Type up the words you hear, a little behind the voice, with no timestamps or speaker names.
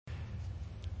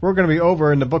We're going to be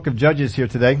over in the book of Judges here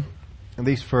today, at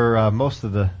least for most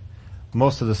of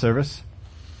the service.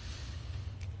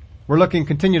 We're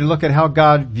continue to look at how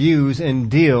God views and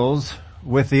deals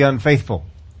with the unfaithful.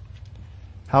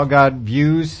 How God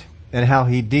views and how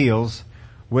He deals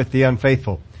with the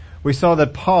unfaithful. We saw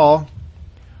that Paul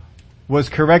was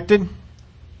corrected,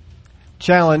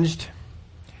 challenged,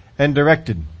 and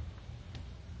directed.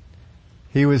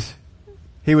 He was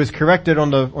corrected on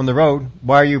the road.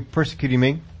 Why are you persecuting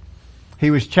me? He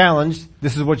was challenged.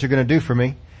 This is what you're going to do for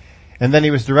me. And then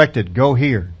he was directed. Go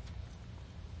here.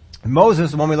 Moses,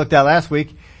 the one we looked at last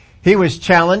week, he was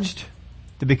challenged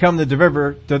to become the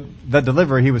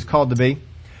deliverer he was called to be.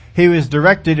 He was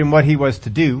directed in what he was to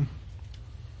do.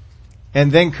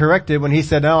 And then corrected when he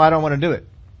said, no, I don't want to do it.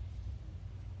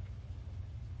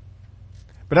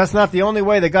 But that's not the only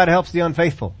way that God helps the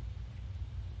unfaithful.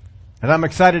 And I'm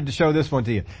excited to show this one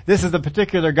to you. This is the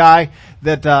particular guy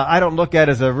that I don't look at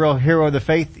as a real hero of the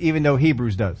faith, even though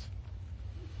Hebrews does.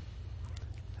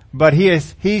 But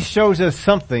he shows us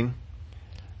something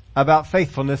about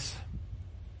faithfulness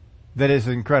that is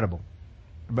incredible.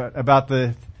 About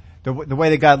the way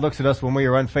that God looks at us when we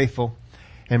are unfaithful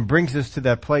and brings us to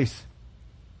that place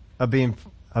of being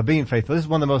faithful. This is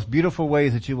one of the most beautiful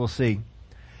ways that you will see.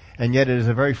 And yet it is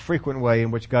a very frequent way in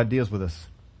which God deals with us.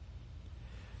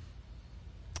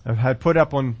 I've had put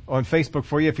up on Facebook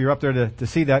for you, if you're up there to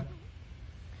see that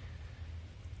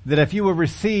if you will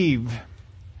receive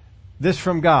this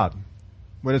from God,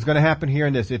 what is going to happen here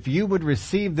in this, if you would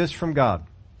receive this from God,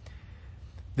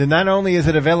 then not only is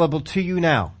it available to you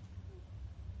now,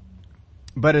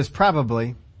 but it's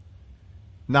probably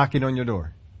knocking on your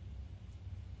door.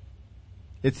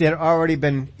 It's already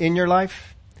been in your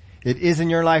life. It is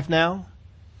in your life now.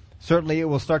 Certainly it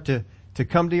will start to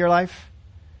come to your life,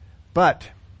 but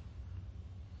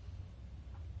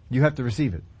you have to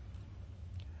receive it.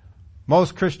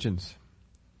 Most Christians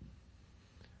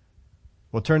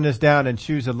will turn this down and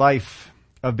choose a life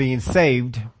of being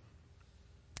saved,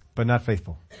 but not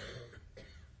faithful.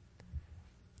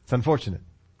 It's unfortunate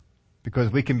because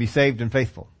we can be saved and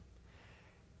faithful.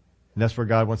 And that's where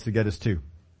God wants to get us to.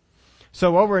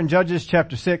 So over in Judges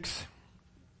chapter 6,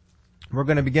 we're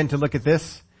going to begin to look at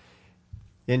this.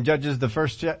 In Judges, the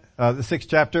 6th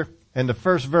chapter and the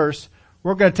first verse,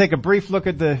 we're going to take a brief look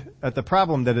at the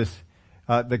problem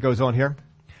that goes on here.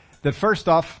 That first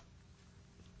off,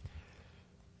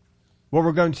 what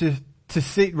we're going to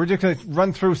see, we're just going to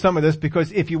run through some of this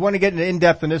because if you want to get in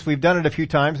depth in this, we've done it a few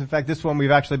times. In fact, this one we've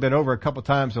actually been over a couple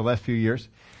times the last few years.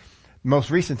 The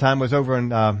most recent time was over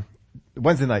on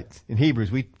Wednesday nights in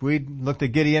Hebrews. We looked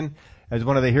at Gideon as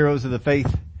one of the heroes of the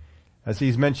faith, as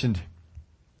he's mentioned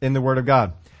in the Word of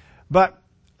God. But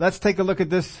let's take a look at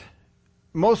this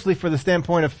mostly for the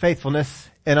standpoint of faithfulness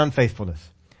and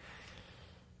unfaithfulness.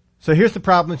 So here's the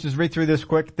problem. Let's just read through this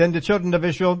quick. Then the children of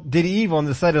Israel did evil in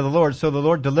the sight of the Lord, so the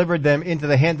Lord delivered them into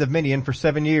the hand of Midian for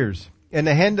 7 years. And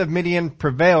the hand of Midian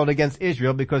prevailed against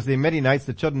Israel because the Midianites,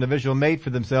 the children of Israel, made for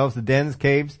themselves the dens,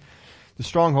 caves, the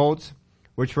strongholds,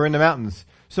 which were in the mountains.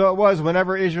 So it was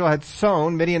whenever Israel had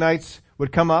sown, Midianites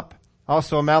would come up,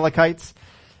 also Amalekites,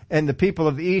 and the people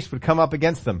of the east would come up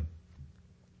against them.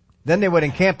 Then they would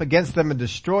encamp against them and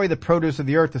destroy the produce of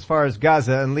the earth as far as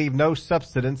Gaza and leave no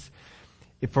subsistence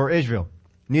for Israel,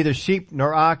 neither sheep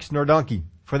nor ox nor donkey.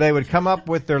 For they would come up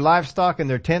with their livestock and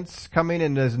their tents, coming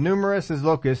in as numerous as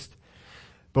locusts.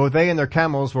 Both they and their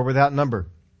camels were without number.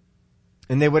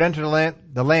 And they would enter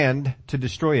the land to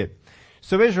destroy it.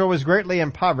 So Israel was greatly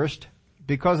impoverished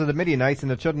because of the Midianites, and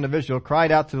the children of Israel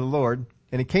cried out to the Lord.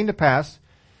 And it came to pass,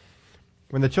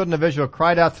 when the children of Israel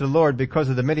cried out to the Lord because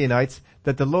of the Midianites,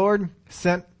 that the Lord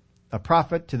sent a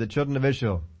prophet to the children of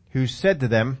Israel, who said to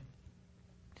them,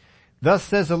 Thus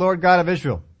says the Lord God of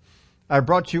Israel, I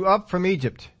brought you up from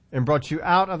Egypt, and brought you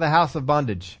out of the house of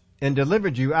bondage, and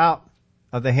delivered you out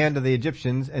of the hand of the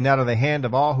Egyptians, and out of the hand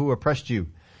of all who oppressed you,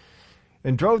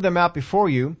 and drove them out before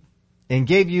you, and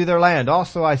gave you their land.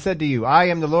 Also I said to you, I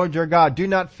am the Lord your God. Do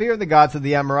not fear the gods of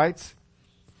the Amorites,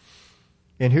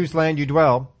 in whose land you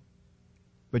dwell,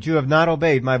 but you have not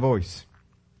obeyed my voice.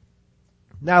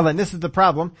 Now then, this is the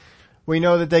problem. We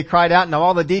know that they cried out. Now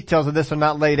all the details of this are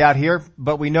not laid out here,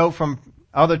 but we know from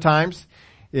other times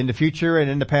in the future and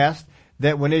in the past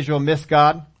that when Israel missed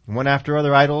God, went after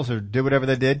other idols or did whatever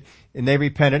they did, and they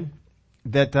repented,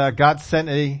 that God sent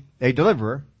a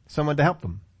deliverer, someone to help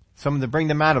them, someone to bring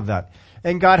them out of that.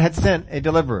 And God had sent a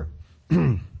deliverer.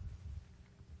 And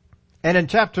in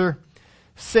chapter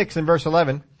 6 and verse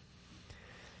 11,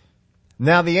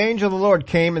 Now the angel of the Lord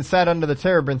came and sat under the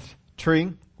terebinth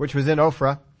tree, which was in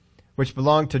Ophrah, which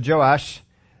belonged to Joash,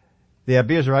 the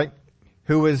Abiezrite,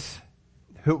 who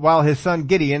while his son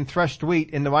Gideon threshed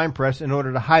wheat in the winepress in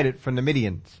order to hide it from the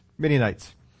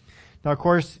Midianites. Now, of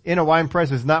course, in a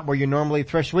winepress is not where you normally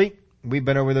thresh wheat. We've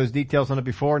been over those details on it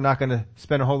before. Not going to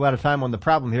spend a whole lot of time on the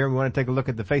problem here. We want to take a look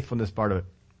at the faithfulness part of it.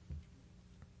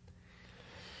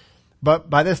 But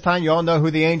by this time, you all know who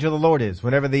the angel of the Lord is.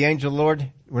 Whenever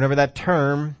that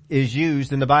term is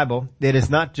used in the Bible, it is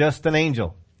not just an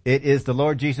angel. It is the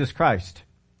Lord Jesus Christ.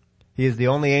 He is the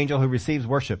only angel who receives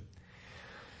worship.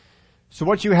 So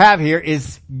what you have here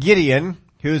is Gideon,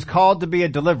 who is called to be a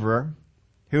deliverer,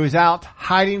 who is out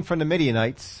hiding from the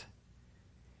Midianites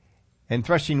and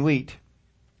threshing wheat.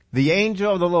 The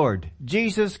angel of the Lord,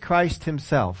 Jesus Christ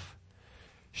himself,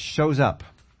 shows up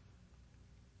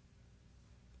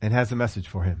and has a message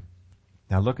for him.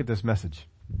 Now look at this message.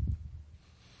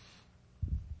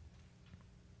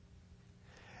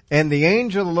 And the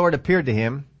angel of the Lord appeared to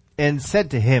him and said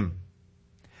to him,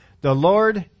 "The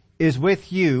Lord is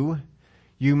with you,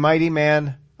 you mighty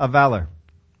man of valor."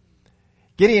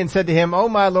 Gideon said to him, "O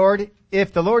my Lord,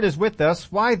 if the Lord is with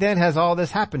us, why then has all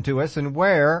this happened to us, and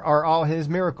where are all his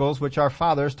miracles which our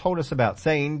fathers told us about,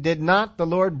 saying, did not the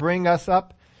Lord bring us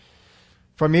up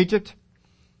from Egypt?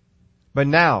 But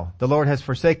now the Lord has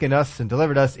forsaken us and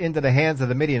delivered us into the hands of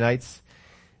the Midianites."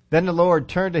 Then the Lord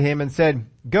turned to him and said,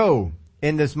 "Go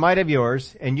in this might of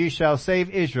yours, and you shall save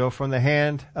Israel from the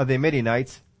hand of the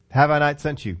Midianites. Have I not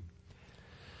sent you?"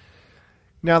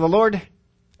 Now the Lord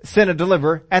sent a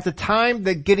deliverer. At the time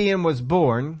that Gideon was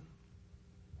born,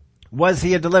 was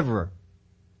he a deliverer?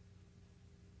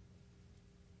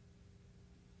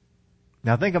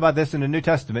 Now think about this in the New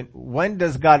Testament. When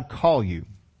does God call you?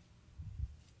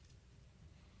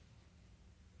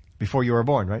 Before you were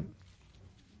born, right?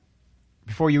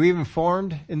 Before you even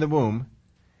formed in the womb,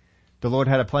 the Lord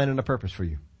had a plan and a purpose for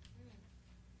you.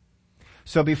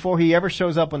 So before he ever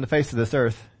shows up on the face of this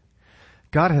earth,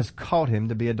 God has called him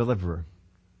to be a deliverer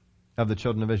of the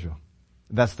children of Israel.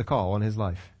 That's the call on his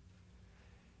life.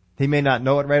 He may not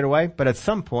know it right away, but at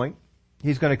some point,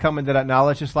 he's going to come into that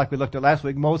knowledge, just like we looked at last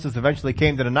week. Moses eventually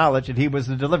came to the knowledge that he was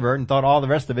the deliverer and thought all the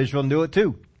rest of Israel knew it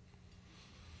too.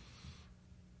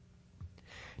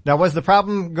 Now, was the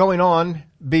problem going on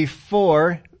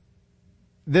before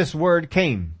this word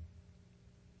came?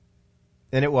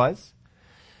 And it was.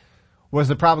 Was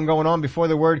the problem going on before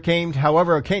the word came?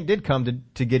 However, it did come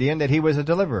to Gideon that he was a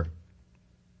deliverer.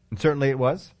 And certainly it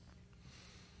was.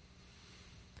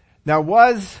 Now,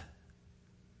 was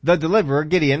the deliverer,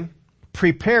 Gideon,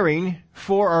 preparing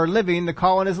for or living the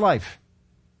call in his life?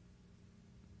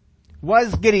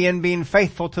 Was Gideon being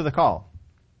faithful to the call?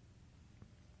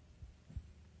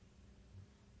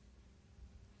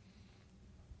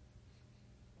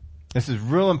 This is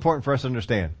real important for us to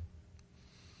understand.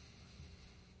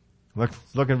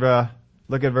 Look at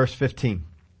verse 15.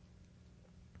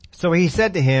 So he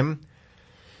said to him,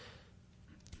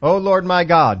 "O Lord my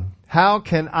God, how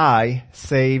can I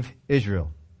save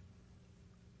Israel?"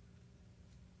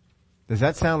 Does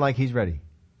that sound like he's ready?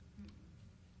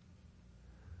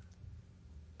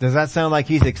 Does that sound like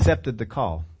he's accepted the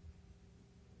call?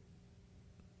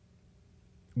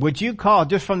 Would you call,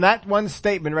 just from that one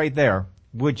statement right there,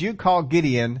 would you call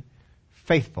Gideon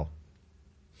faithful?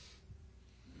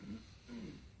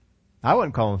 I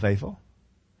wouldn't call him faithful.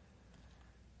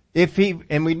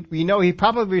 We know he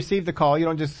probably received the call. You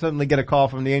don't just suddenly get a call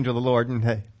from the angel of the Lord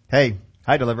and hey,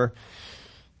 I deliver.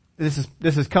 This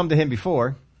has come to him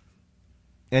before,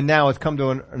 and now it's come to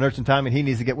an urgent time, and he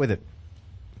needs to get with it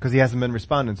because he hasn't been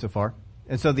responding so far.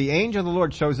 And so the angel of the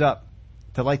Lord shows up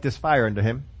to light this fire into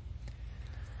him.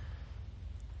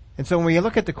 And so when we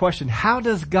look at the question, how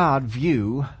does God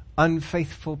view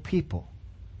unfaithful people?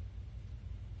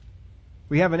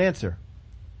 We have an answer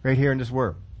right here in this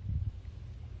word.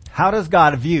 How does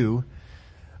God view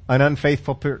an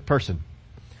unfaithful person?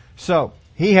 So,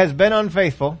 he has been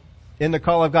unfaithful in the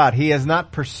call of God. He has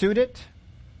not pursued it.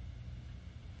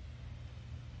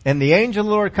 And the angel of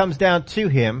the Lord comes down to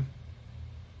him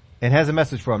and has a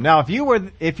message for him. Now, if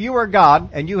you were God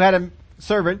and you had a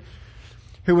servant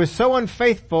who was so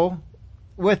unfaithful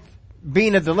with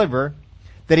being a deliverer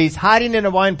that he's hiding in a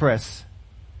winepress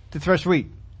to thresh wheat,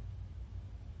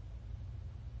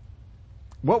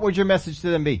 what would your message to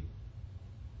them be?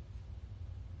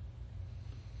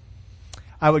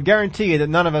 I would guarantee you that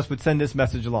none of us would send this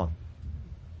message along.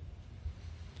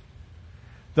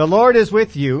 The Lord is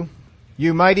with you,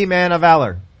 you mighty man of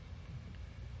valor.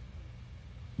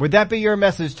 Would that be your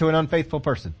message to an unfaithful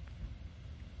person?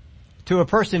 To a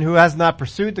person who has not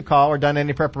pursued the call or done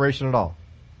any preparation at all?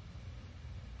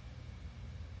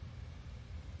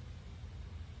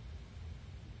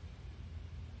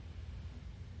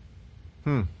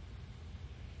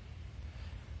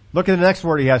 Look at the next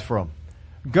word he has for him.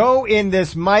 Go in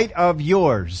this might of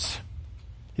yours.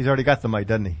 He's already got the might,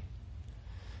 doesn't he?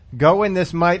 Go in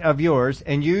this might of yours,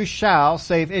 and you shall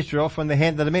save Israel from the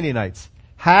hand of the Midianites.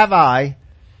 Have I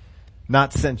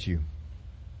not sent you?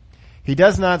 He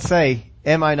does not say,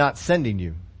 am I not sending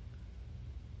you?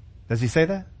 Does he say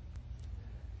that?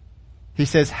 He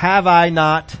says, have I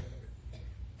not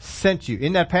sent you?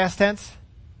 In that past tense?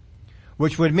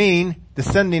 Which would mean the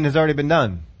sending has already been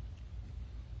done.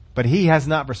 But he has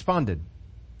not responded.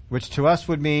 Which to us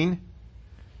would mean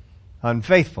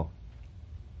unfaithful.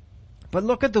 But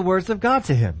look at the words of God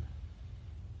to him.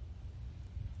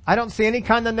 I don't see any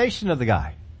condemnation of the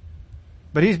guy.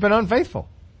 But he's been unfaithful.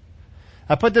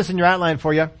 I put this in your outline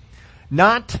for you.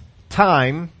 Not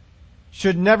time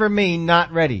should never mean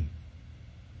not ready.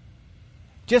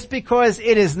 Just because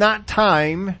it is not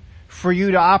time for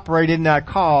you to operate in that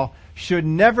call should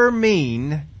never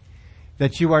mean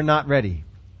that you are not ready.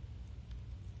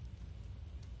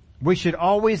 We should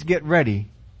always get ready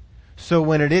so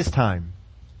when it is time,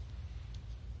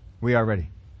 we are ready.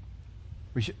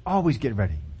 We should always get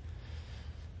ready.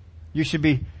 You should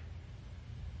be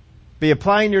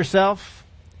applying yourself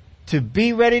to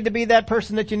be ready to be that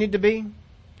person that you need to be,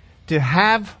 to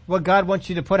have what God wants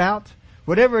you to put out,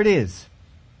 whatever it is.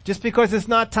 Just because it's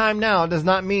not time now does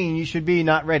not mean you should be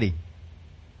not ready.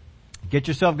 Get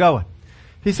yourself going.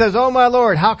 He says, oh my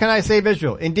Lord, how can I save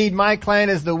Israel? Indeed, my clan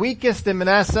is the weakest in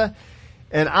Manasseh,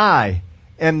 and I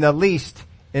am the least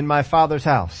in my father's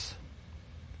house.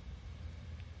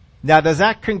 Now, does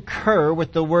that concur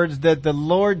with the words that the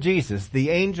Lord Jesus,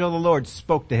 the angel of the Lord,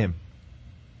 spoke to him?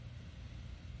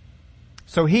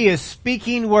 So he is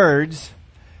speaking words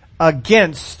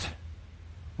against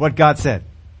what God said.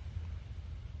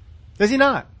 Does he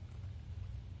not?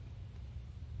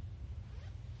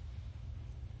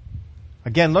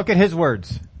 Again, look at his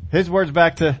words. His words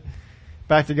back to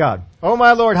God. Oh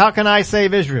my Lord, how can I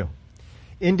save Israel?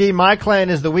 Indeed, my clan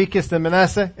is the weakest in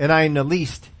Manasseh, and I am the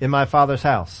least in my father's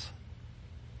house.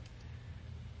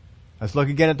 Let's look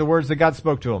again at the words that God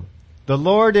spoke to him. The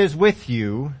Lord is with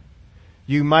you,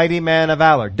 you mighty man of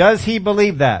valor. Does he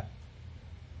believe that?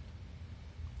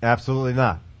 Absolutely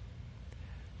not.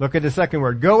 Look at the second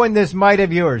word. Go in this might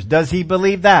of yours. Does he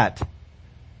believe that?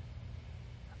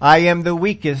 I am the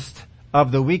weakest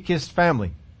of the weakest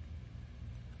family.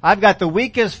 I've got the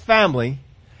weakest family,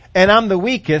 and I'm the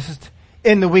weakest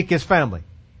in the weakest family.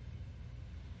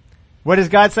 What does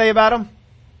God say about him?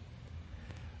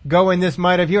 Go in this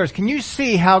might of yours. Can you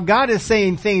see how God is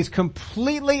saying things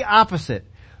completely opposite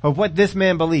of what this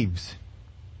man believes?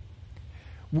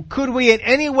 Could we in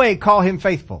any way call him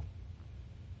faithful?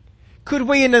 Could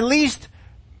we in the least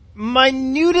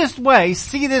minutest way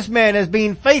see this man as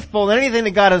being faithful in anything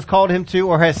that God has called him to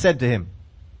or has said to him?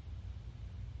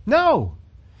 No.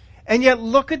 And yet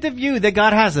look at the view that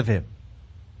God has of him.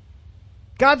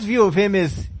 God's view of him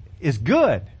is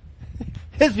good.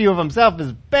 His view of himself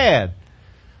is bad.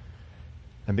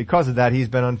 And because of that, he's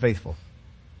been unfaithful.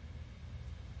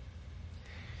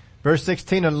 Verse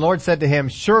 16, and the Lord said to him,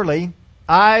 surely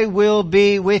I will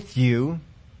be with you,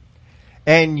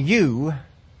 and you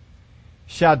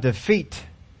shall defeat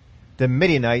the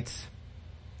Midianites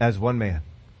as one man.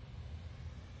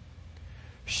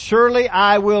 Surely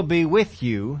I will be with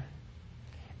you,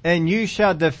 and you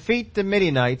shall defeat the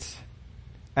Midianites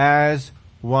as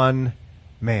one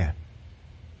man.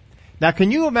 Now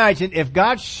can you imagine if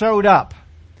God showed up,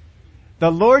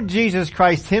 the Lord Jesus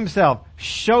Christ himself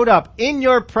showed up in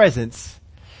your presence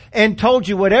and told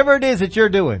you whatever it is that you're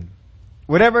doing,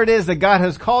 whatever it is that God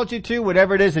has called you to,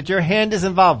 whatever it is that your hand is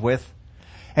involved with,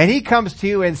 and he comes to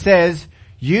you and says,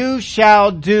 you shall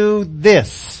do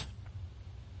this.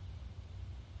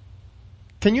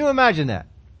 Can you imagine that?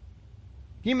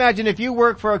 Can you imagine if you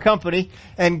work for a company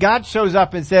and God shows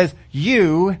up and says,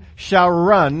 you shall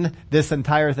run this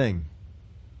entire thing?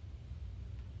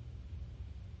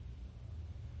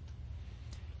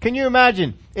 Can you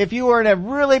imagine if you were in a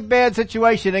really bad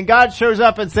situation and God shows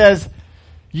up and says,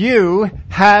 you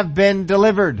have been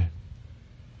delivered?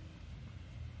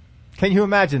 Can you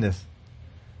imagine this?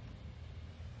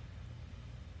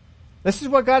 This is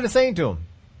what God is saying to him.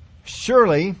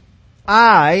 Surely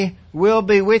I will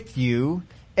be with you,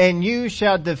 and you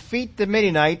shall defeat the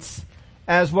Midianites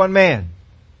as one man.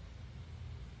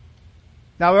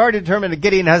 Now we already determined that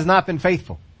Gideon has not been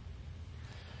faithful.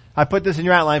 I put this in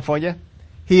your outline for you.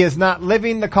 He is not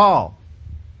living the call.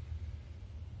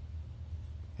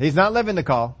 He's not living the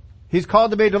call. He's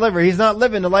called to be a deliverer. He's not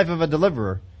living the life of a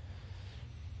deliverer.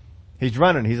 He's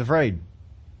running. He's afraid.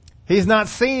 He's not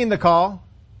seeing the call.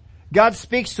 God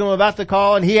speaks to him about the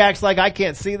call and he acts like I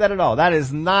can't see that at all. That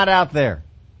is not out there.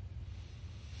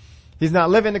 He's not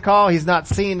living the call. He's not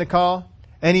seeing the call.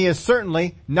 And he is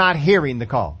certainly not hearing the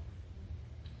call.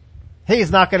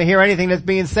 He's not going to hear anything that's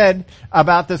being said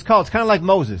about this call. It's kind of like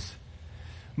Moses.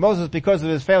 Moses, because of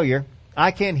his failure,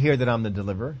 I can't hear that I'm the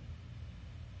deliverer.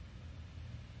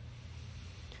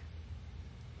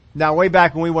 Now, way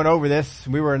back when we went over this,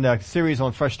 we were in a series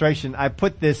on frustration. I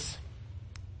put this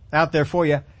out there for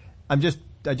you. I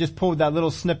just pulled that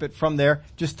little snippet from there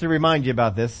just to remind you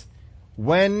about this.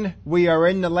 When we are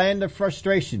in the land of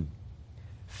frustration,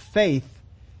 faith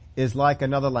is like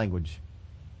another language.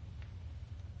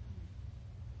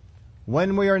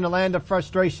 When we are in the land of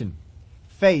frustration,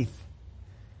 faith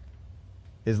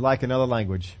is like another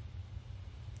language.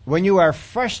 When you are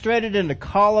frustrated in the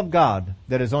call of God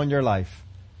that is on your life,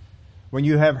 when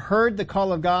you have heard the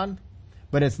call of God,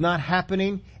 but it's not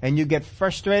happening and you get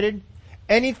frustrated,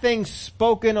 anything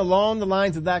spoken along the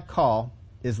lines of that call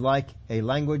is like a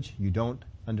language you don't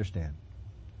understand.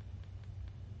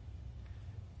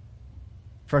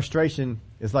 Frustration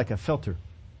is like a filter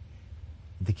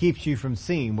that keeps you from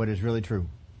seeing what is really true.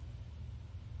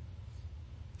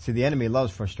 See, the enemy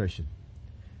loves frustration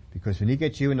because when he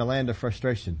gets you in the land of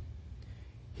frustration,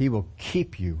 he will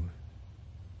keep you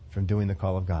from doing the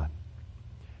call of God.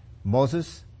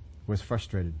 Moses was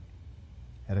frustrated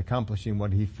at accomplishing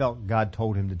what he felt God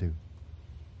told him to do.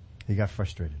 He got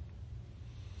frustrated.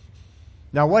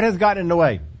 Now, what has gotten in the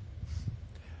way?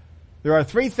 There are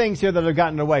three things here that have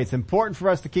gotten in the way. It's important for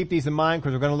us to keep these in mind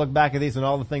because we're going to look back at these and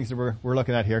all the things that we're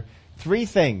looking at here. Three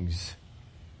things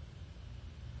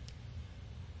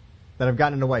that have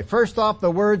gotten in the way. First off,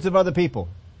 the words of other people.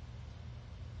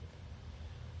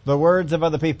 The words of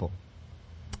other people.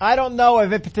 I don't know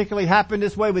if it particularly happened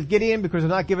this way with Gideon because we're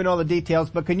not given all the details,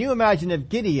 but can you imagine if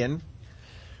Gideon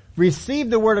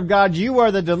received the word of God, you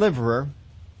are the deliverer,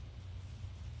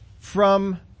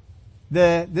 from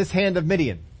this hand of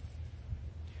Midian.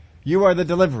 You are the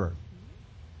deliverer.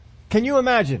 Can you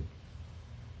imagine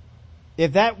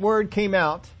if that word came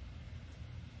out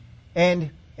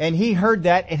and he heard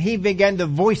that and he began to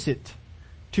voice it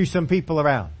to some people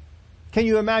around? Can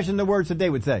you imagine the words that they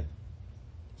would say?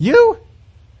 You're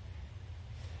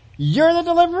the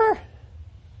deliverer?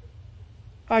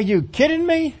 Are you kidding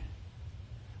me?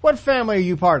 What family are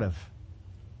you part of?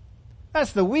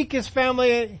 That's the weakest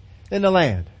family in the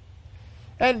land.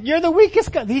 And you're the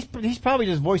weakest guy. He's probably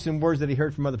just voicing words that he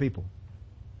heard from other people.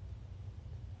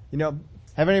 You know,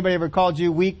 have anybody ever called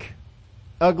you weak,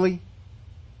 ugly,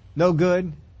 no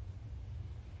good?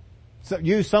 So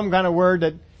use some kind of word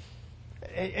that,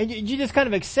 and you just kind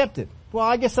of accept it. Well,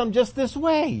 I guess I'm just this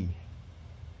way.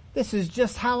 This is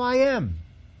just how I am.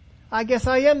 I guess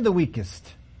I am the weakest.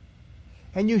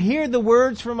 And you hear the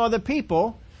words from other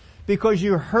people because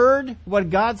you heard what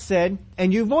God said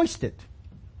and you voiced it.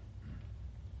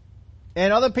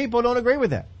 And other people don't agree with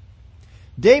that.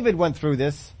 David went through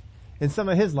this in some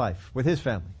of his life with his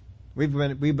family. We've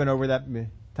been over that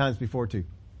times before too.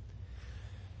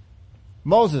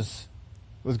 Moses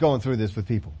was going through this with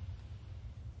people.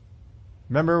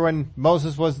 Remember when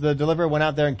Moses was the deliverer, went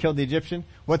out there and killed the Egyptian?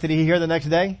 What did he hear the next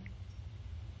day?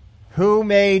 Who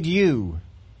made you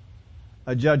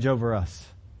a judge over us?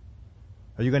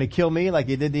 Are you going to kill me like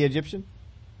you did the Egyptian?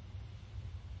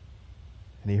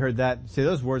 And he heard that. See,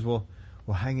 those words will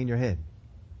hang in your head.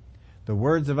 The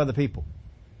words of other people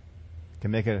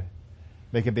can make it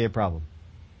be a problem.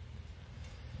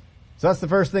 So that's the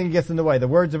first thing that gets in the way, the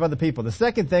words of other people. The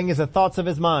second thing is the thoughts of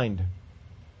his mind.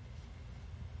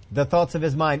 The thoughts of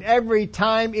his mind. Every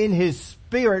time in his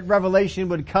spirit revelation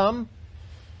would come,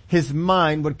 his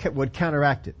mind would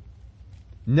counteract it.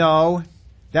 No,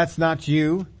 that's not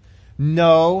you.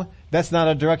 No, that's not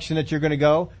a direction that you're going to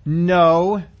go.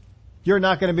 No, you're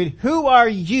not going to be. Who are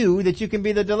you that you can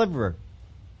be the deliverer?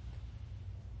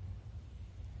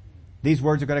 These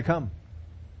words are going to come.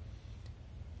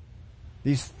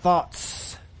 These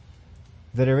thoughts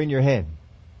that are in your head,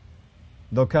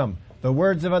 they'll come. The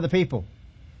words of other people.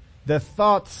 The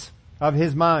thoughts of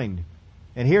his mind.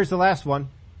 And here's the last one.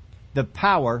 The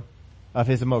power of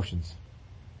his emotions.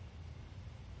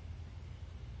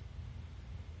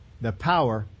 The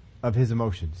power of his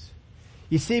emotions.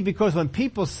 You see, because when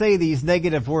people say these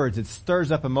negative words, it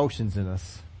stirs up emotions in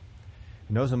us.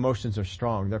 And those emotions are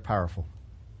strong. They're powerful.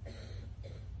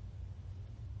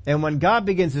 And when God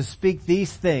begins to speak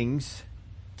these things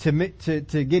to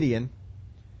Gideon,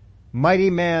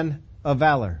 mighty man of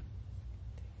valor,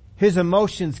 his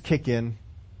emotions kick in.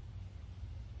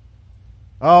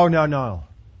 Oh, no.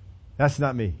 That's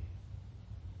not me.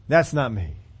 That's not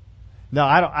me. No,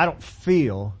 I don't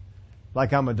feel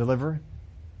like I'm a deliverer.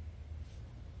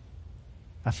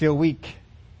 I feel weak.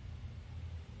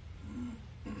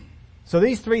 So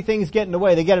these three things get in the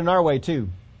way. They get in our way too.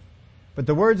 But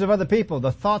the words of other people,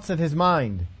 the thoughts of his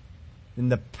mind, and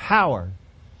the power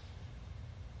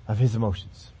of his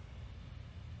emotions.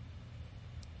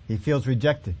 He feels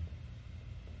rejected.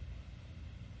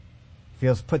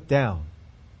 Feels put down.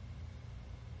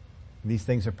 These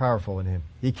things are powerful in him.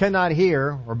 He cannot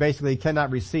hear, or basically he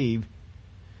cannot receive,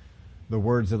 the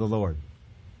words of the Lord.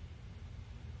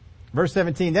 Verse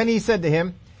 17, then he said to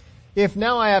him, if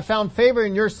now I have found favor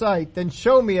in your sight, then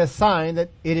show me a sign that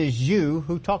it is you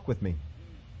who talk with me.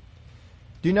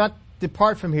 Do not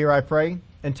depart from here, I pray,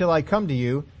 until I come to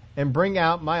you and bring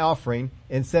out my offering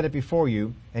and set it before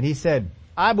you. And he said,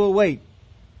 I will wait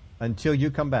until you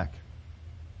come back.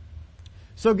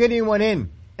 So Gideon went in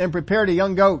and prepared a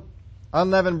young goat,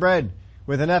 unleavened bread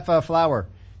with an ephah of flour.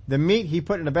 The meat he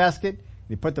put in a basket.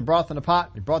 He put the broth in a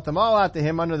pot. He brought them all out to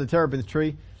him under the terebinth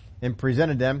tree and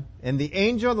presented them. And the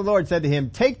angel of the Lord said to him,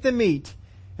 take the meat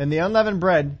and the unleavened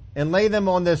bread and lay them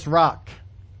on this rock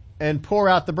and pour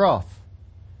out the broth.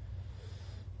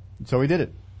 And so he did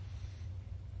it.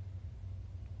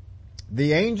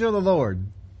 The angel of the Lord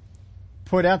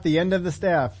put out the end of the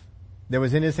staff that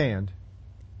was in his hand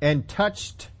and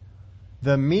touched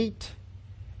the meat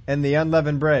and the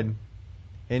unleavened bread,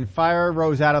 and fire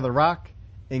rose out of the rock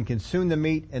and consumed the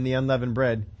meat and the unleavened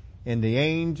bread, and the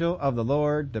angel of the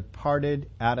Lord departed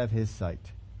out of his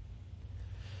sight.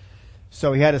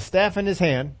 So he had a staff in his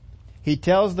hand. He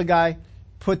tells the guy,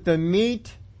 put the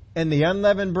meat and the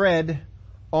unleavened bread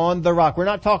on the rock. We're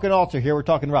not talking altar here, we're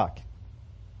talking rock.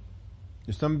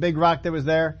 There's some big rock that was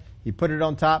there. He put it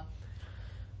on top.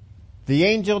 The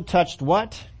angel touched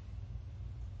what?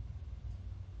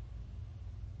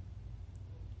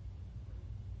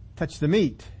 Touched the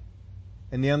meat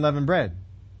and the unleavened bread.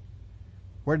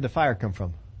 Where did the fire come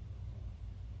from?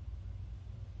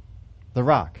 The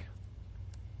rock.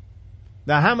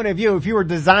 Now how many of you, if you were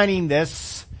designing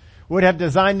this, would have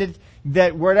designed it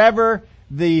that wherever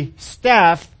the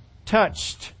staff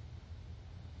touched,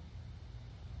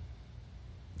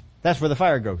 that's where the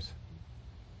fire goes?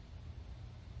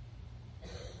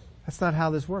 That's not how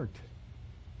this worked.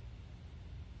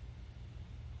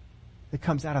 It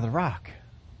comes out of the rock.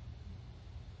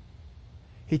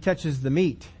 He touches the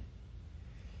meat,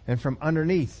 and from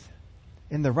underneath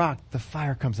in the rock, the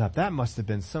fire comes up. That must have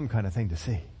been some kind of thing to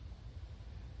see.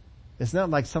 It's not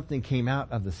like something came out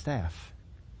of the staff.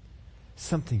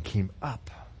 Something came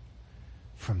up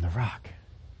from the rock,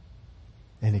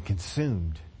 and it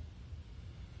consumed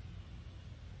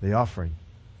the offering.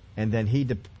 And then he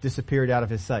disappeared out of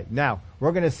his sight. Now,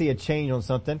 we're going to see a change on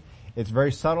something. It's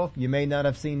very subtle. You may not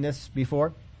have seen this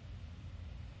before,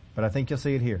 but I think you'll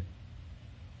see it here.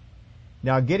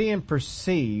 Now Gideon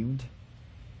perceived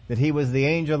that he was the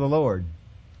angel of the Lord.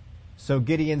 So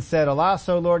Gideon said, alas,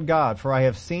 O Lord God, for I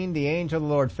have seen the angel of the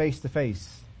Lord face to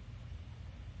face.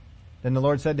 Then the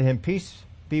Lord said to him, peace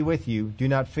be with you. Do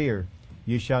not fear.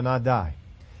 You shall not die.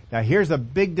 Now here's a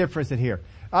big difference in here.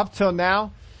 Up till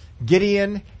now,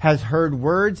 Gideon has heard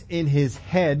words in his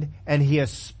head and he has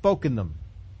spoken them.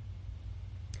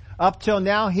 Up till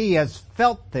now, he has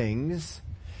felt things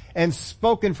and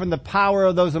spoken from the power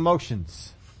of those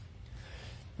emotions.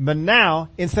 But now,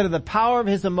 instead of the power of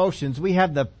his emotions, we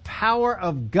have the power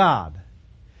of God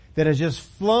that has just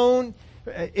flowed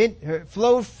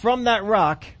from that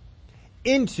rock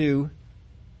came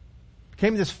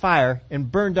this fire and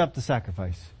burned up the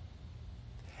sacrifice.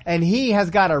 And he has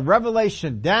got a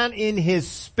revelation down in his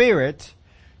spirit,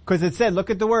 because it said, look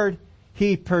at the word,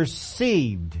 he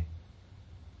perceived.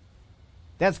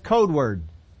 That's code word.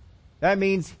 That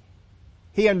means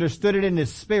he understood it in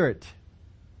his spirit.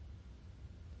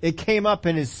 It came up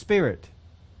in his spirit.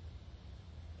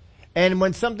 And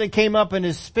when something came up in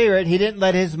his spirit, he didn't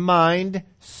let his mind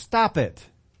stop it.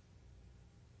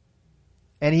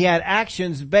 And he had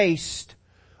actions based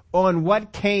on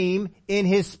what came in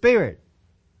his spirit.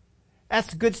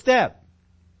 That's a good step.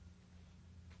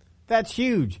 That's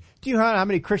huge. Do you know how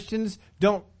many Christians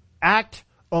don't act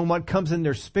on what comes in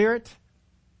their spirit?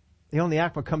 They only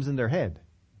act what comes in their head.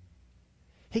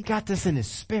 He got this in his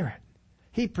spirit.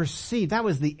 He perceived.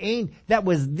 We're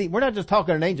not just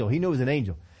talking an angel. He knew it was an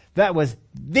angel. That was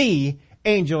the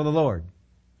angel of the Lord.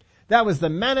 That was the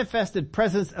manifested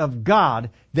presence of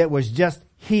God that was just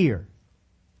here.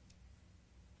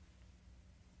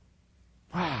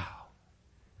 Wow.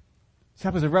 So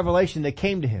that was a revelation that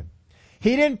came to him.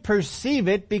 He didn't perceive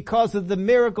it because of the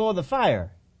miracle of the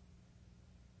fire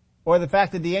or the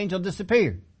fact that the angel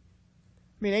disappeared.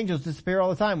 I mean, angels disappear all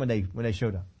the time when they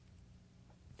showed up.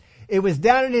 It was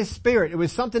down in his spirit. It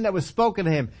was something that was spoken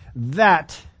to him.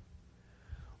 That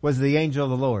was the angel of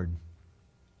the Lord.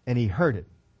 And he heard it.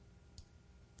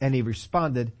 And he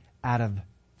responded out of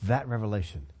that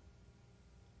revelation.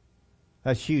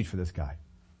 That's huge for this guy.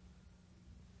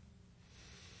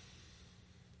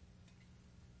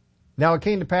 Now it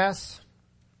came to pass,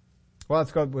 well,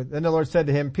 let's go with, then the Lord said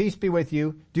to him, peace be with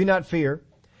you, do not fear,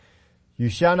 you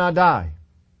shall not die.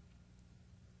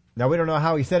 Now we don't know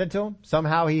how he said it to him.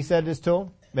 Somehow he said this to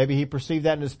him. Maybe he perceived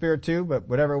that in his spirit too, but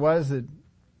whatever it was,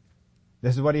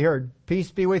 this is what he heard.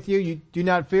 Peace be with you, you do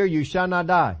not fear, you shall not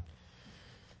die.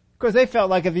 Because they felt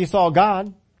like if you saw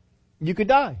God, you could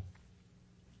die.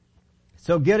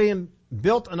 So Gideon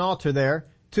built an altar there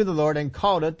to the Lord and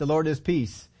called it, the Lord is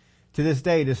peace. To this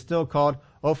day it is still called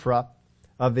Ophrah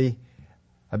of the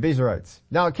Abiezrites.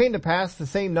 Now it came to pass the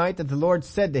same night that the Lord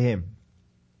said to him,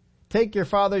 take your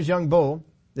father's young bull,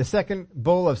 the second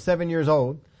bull of 7 years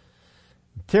old,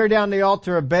 tear down the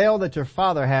altar of Baal that your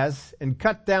father has, and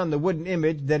cut down the wooden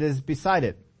image that is beside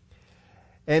it,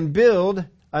 and build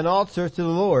an altar to the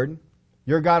Lord,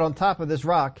 your God, on top of this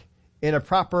rock in a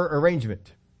proper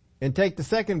arrangement. And take the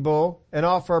second bull and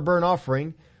offer a burnt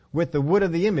offering with the wood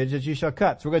of the image that you shall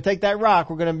cut. So we're going to take that rock,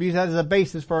 we're going to use that as a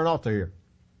basis for an altar here.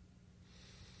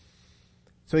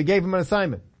 So he gave him an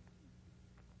assignment.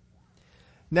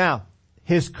 Now,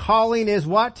 his calling is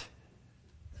what?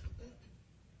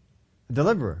 A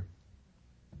deliverer.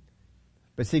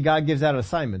 But see, God gives out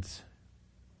assignments.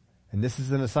 And this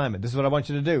is an assignment. This is what I want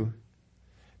you to do.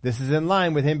 This is in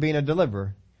line with him being a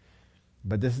deliverer.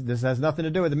 But this has nothing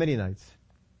to do with the Midianites.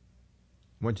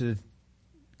 I want you to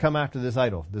come after this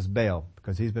idol, this Baal,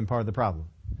 because he's been part of the problem.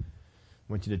 I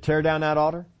want you to tear down that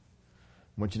altar.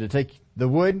 I want you to take the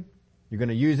wood. You're going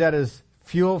to use that as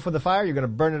fuel for the fire. You're going to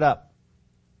burn it up.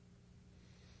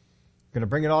 You're going to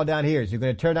bring it all down here. So you're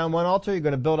going to tear down one altar. You're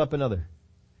going to build up another.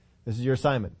 This is your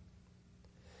assignment.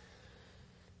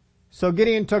 So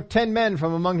Gideon took 10 men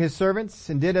from among his servants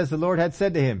and did as the Lord had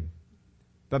said to him.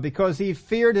 But because he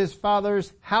feared his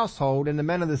father's household and the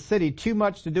men of the city too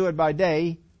much to do it by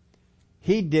day,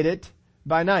 he did it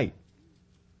by night.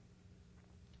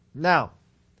 Now,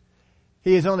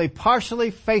 he is only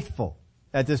partially faithful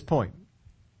at this point.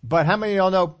 But how many of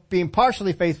y'all know being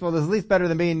partially faithful is at least better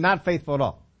than being not faithful at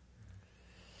all?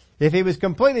 If he was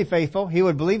completely faithful, he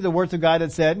would believe the words of God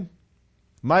that said,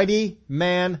 mighty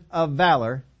man of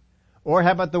valor. Or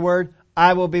how about the word,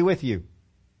 I will be with you.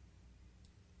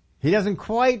 He doesn't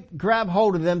quite grab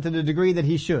hold of them to the degree that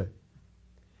he should.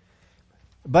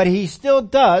 But he still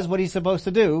does what he's supposed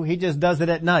to do. He just does it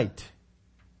at night.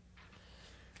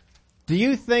 Do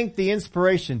you think the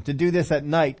inspiration to do this at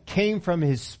night came from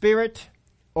his spirit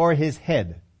or his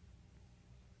head?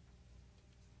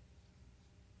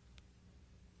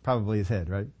 Probably his head,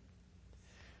 right?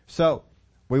 So,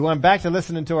 we went back to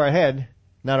listening to our head,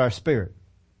 not our spirit.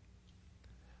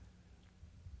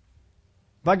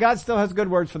 But God still has good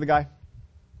words for the guy.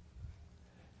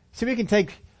 See,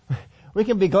 we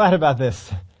can be glad about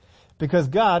this. Because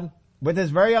God, with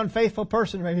this very unfaithful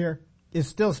person right here, is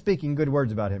still speaking good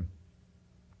words about him.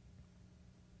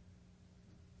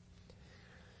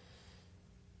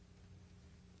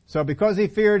 So because he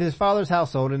feared his father's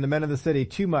household and the men of the city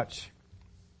too much,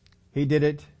 he did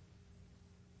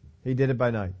it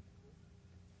by night.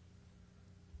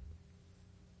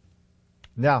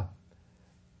 Now,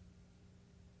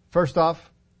 first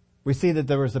off, we see that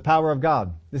there was the power of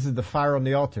God. This is the fire on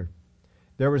the altar.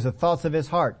 There was the thoughts of his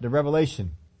heart, the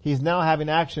revelation. He's now having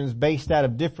actions based out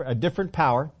of a different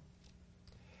power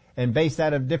and based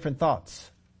out of different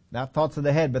thoughts. Not thoughts of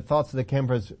the head, but thoughts that came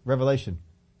from his revelation.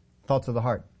 Thoughts of the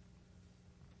heart.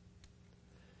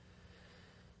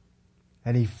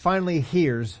 And he finally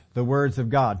hears the words of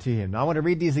God to him. Now I want to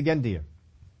read these again to you.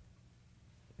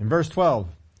 In verse 12,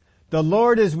 the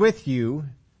Lord is with you,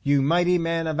 you mighty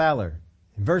man of valor.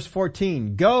 In verse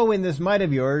 14, go in this might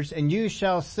of yours, and you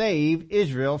shall save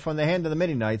Israel from the hand of the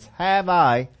Midianites. Have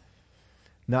I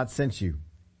not sent you?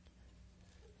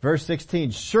 Verse 16,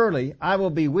 surely I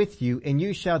will be with you, and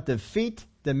you shall defeat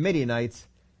the Midianites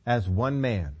as one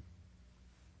man.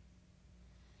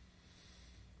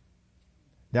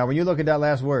 Now when you look at that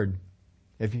last word,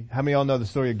 how many of y'all know the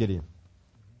story of Gideon?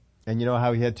 And you know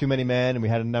how he had too many men, and we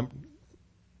had a number,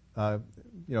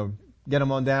 get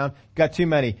them on down. Got too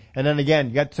many. And then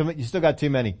again, you still got too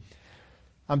many.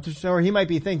 I'm sure he might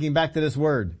be thinking back to this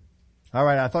word. All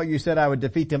right, I thought you said I would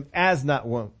defeat them as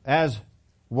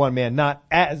one man, not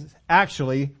as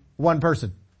actually one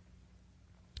person.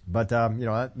 But,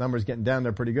 that number's getting down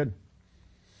there pretty good.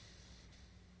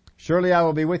 Surely I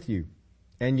will be with you,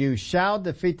 and you shall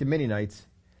defeat the Midianites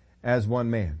as one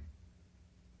man.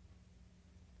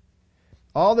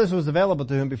 All this was available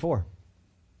to him before.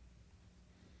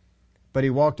 But he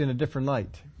walked in a different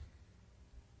light.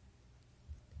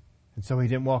 And so he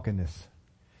didn't walk in this.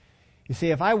 You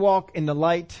see, if I walk in the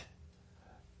light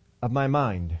of my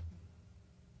mind,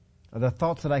 of the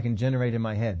thoughts that I can generate in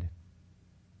my head,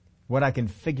 what I can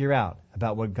figure out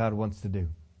about what God wants to do.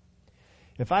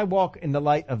 If I walk in the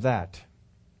light of that,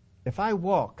 if I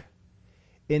walk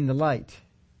in the light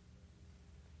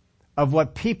of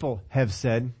what people have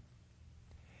said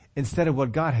instead of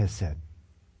what God has said,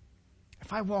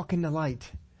 if I walk in the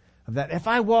light of that, if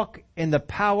I walk in the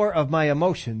power of my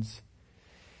emotions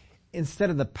instead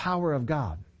of the power of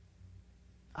God,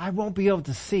 I won't be able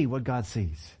to see what God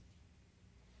sees.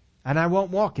 And I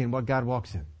won't walk in what God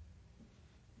walks in.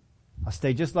 I'll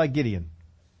stay just like Gideon.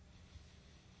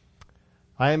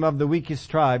 I am of the weakest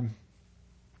tribe,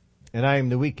 and I am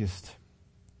the weakest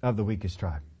of the weakest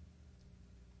tribe.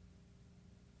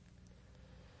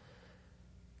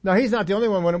 Now, he's not the only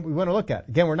one we want to look at.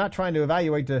 Again, we're not trying to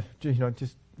evaluate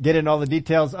just get into all the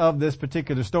details of this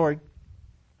particular story.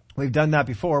 We've done that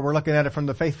before. We're looking at it from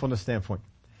the faithfulness standpoint.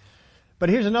 But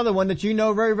here's another one that you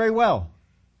know very, very well.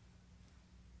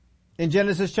 In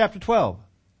Genesis chapter 12.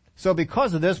 So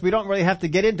because of this, we don't really have to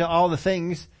get into all the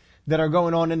things that are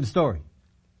going on in the story.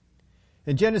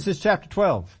 In Genesis chapter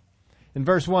 12, in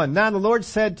verse 1, now the Lord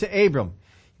said to Abram,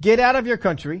 get out of your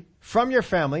country, from your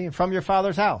family, and from your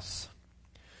father's house,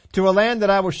 to a land that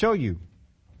I will show you.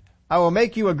 I will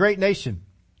make you a great nation.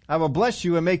 I will bless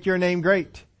you and make your name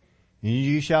great. And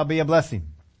you shall be a blessing.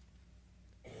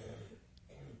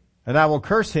 And I will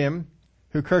curse him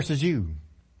who curses you.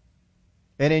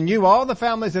 And in you all the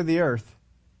families of the earth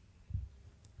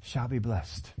shall be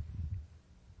blessed.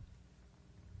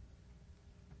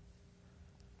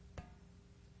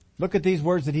 Look at these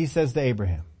words that he says to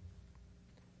Abraham.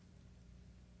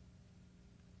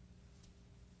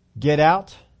 Get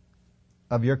out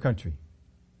of your country,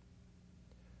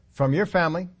 from your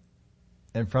family,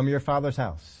 and from your father's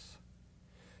house,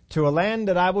 to a land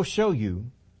that I will show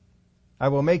you. I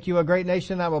will make you a great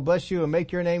nation. I will bless you and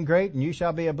make your name great, and you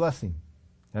shall be a blessing.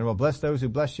 And I will bless those who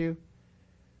bless you,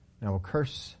 and I will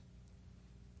curse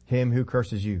him who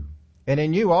curses you. And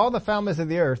in you all the families of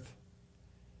the earth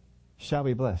shall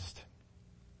be blessed.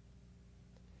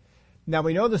 Now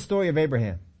we know the story of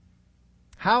Abraham.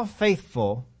 How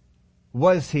faithful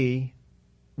was he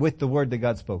with the word that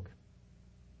God spoke?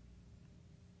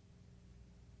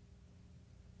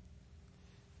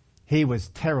 He was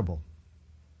terrible.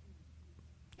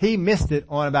 He missed it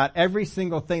on about every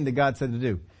single thing that God said to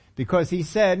do. Because he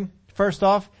said, first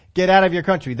off, get out of your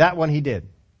country. That one he did.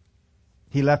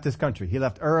 He left his country. He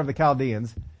left Ur of the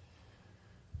Chaldeans.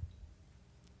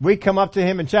 We come up to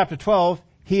him in chapter 12.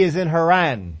 He is in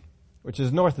Haran, which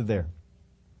is north of there.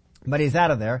 But he's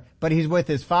out of there. But he's with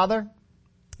his father,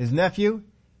 his nephew,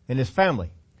 and his family.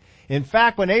 In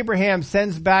fact, when Abraham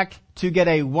sends back to get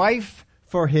a wife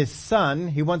for his son,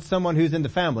 he wants someone who's in the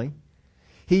family.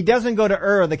 He doesn't go to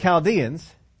Ur of the Chaldeans.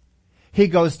 He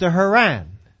goes to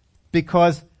Haran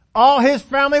because all his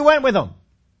family went with him.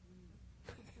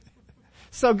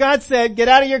 So God said, get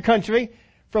out of your country,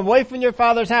 from away from your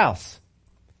father's house.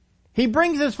 He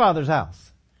brings his father's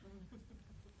house.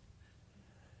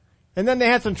 And then they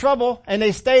had some trouble and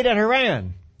they stayed at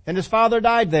Haran and his father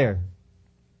died there.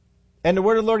 And the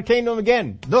word of the Lord came to him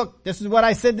again. Look, this is what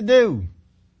I said to do.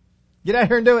 Get out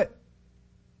here and do it.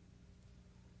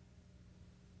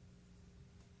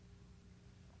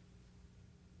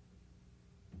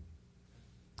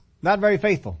 Not very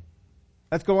faithful.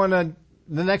 Let's go on to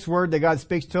the next word that God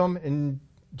speaks to him in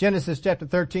Genesis chapter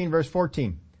 13 verse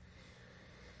 14.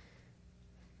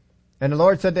 And the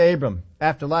Lord said to Abram,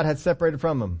 after Lot had separated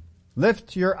from him,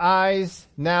 lift your eyes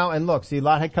now and look. See,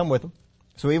 Lot had come with him.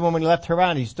 So even when he left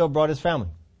Haran, he still brought his family.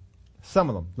 Some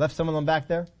of them. Left some of them back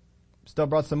there. Still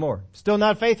brought some more. Still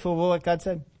not faithful with what God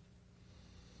said.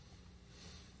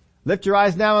 Lift your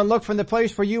eyes now and look from the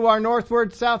place where you are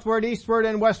northward, southward, eastward,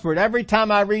 and westward. Every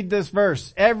time I read this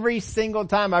verse, every single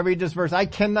time I read this verse, I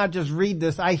cannot just read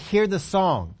this. I hear the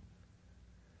song.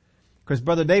 Because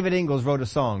Brother David Ingalls wrote a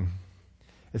song.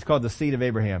 It's called The Seed of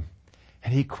Abraham.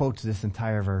 And he quotes this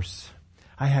entire verse.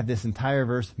 I have this entire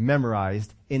verse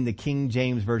memorized in the King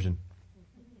James Version.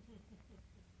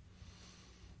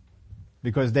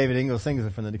 Because David Ingalls sings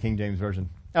it from the King James Version.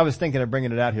 I was thinking of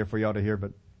bringing it out here for y'all to hear,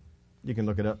 but you can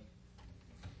look it up.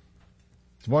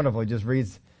 It's wonderful. He just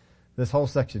reads this whole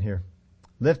section here.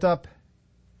 Lift up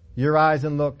your eyes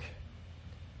and look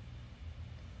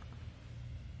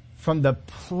from the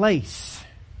place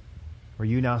where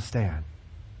you now stand.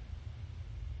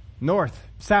 North,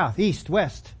 south, east,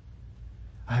 west.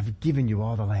 I've given you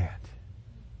all the land.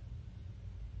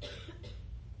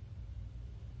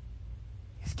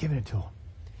 He's given it to him.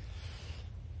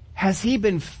 Has he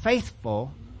been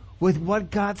faithful with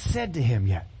what God said to him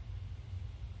yet.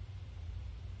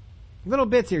 Little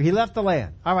bits here. He left the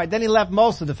land. All right. Then he left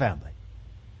most of the family.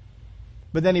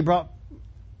 But then he brought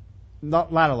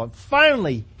Lot along.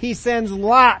 Finally, he sends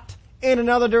Lot in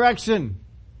another direction.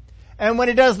 And when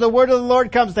he does, the word of the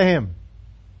Lord comes to him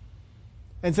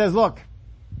and says, look,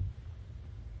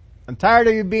 I'm tired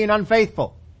of you being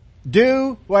unfaithful.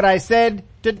 Do what I said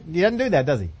to, he doesn't do that,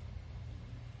 does he?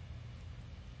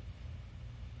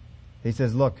 He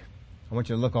says, look, I want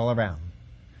you to look all around.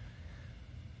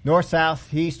 North,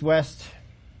 south, east, west.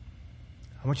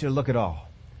 I want you to look at all,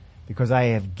 because I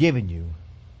have given you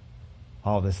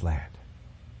all this land.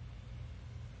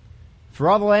 For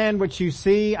all the land which you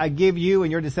see, I give you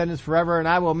and your descendants forever, and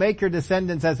I will make your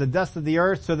descendants as the dust of the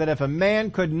earth, so that if a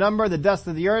man could number the dust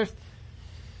of the earth,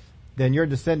 then your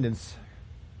descendants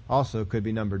also could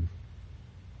be numbered.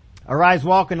 Arise,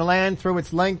 walk in the land through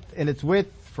its length and its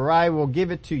width, for I will give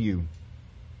it to you.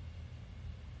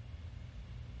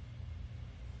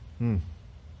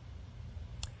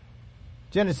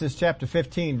 Genesis chapter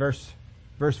 15, verse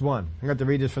 1. I'm going to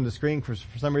read this from the screen. For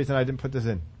some reason I didn't put this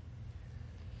in.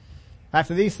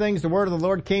 After these things, the word of the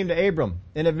Lord came to Abram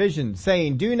in a vision,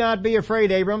 saying, do not be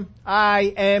afraid, Abram.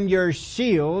 I am your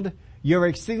shield, your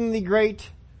exceedingly great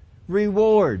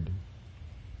reward.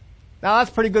 Now that's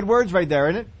pretty good words right there,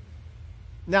 isn't it?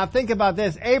 Now think about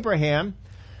this. Abraham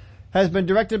has been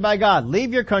directed by God.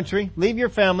 Leave your country, leave your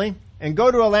family, and go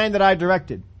to a land that I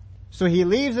directed. So he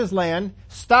leaves his land,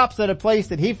 stops at a place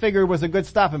that he figured was a good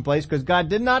stopping place, because God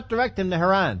did not direct him to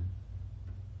Haran.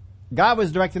 God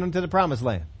was directing him to the promised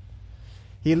land.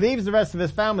 He leaves the rest of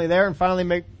his family there and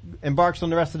finally embarks on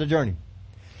the rest of the journey.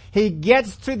 He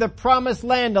gets to the promised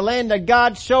land, the land that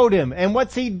God showed him. And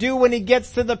what's he do when he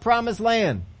gets to the promised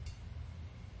land?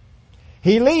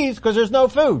 He leaves because there's no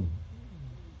food.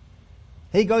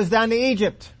 He goes down to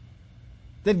Egypt.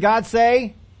 Did God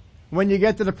say, when you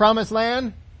get to the promised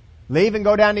land, leave and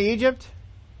go down to Egypt?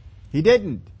 He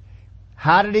didn't.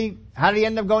 How did he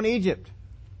end up going to Egypt?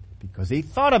 Because he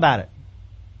thought about it.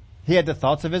 He had the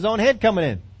thoughts of his own head coming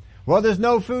in. Well, there's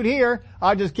no food here.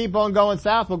 I'll just keep on going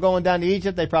south. We're going down to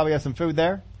Egypt. They probably have some food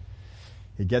there.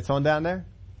 He gets on down there.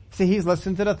 See, he's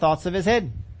listening to the thoughts of his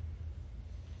head,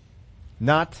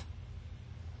 not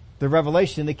the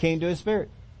revelation that came to his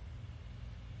spirit.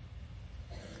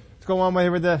 Let's go on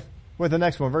with the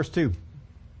next one, verse 2.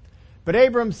 But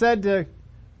Abram said to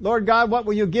Lord God, what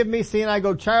will you give me, seeing I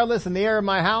go childless, and the heir of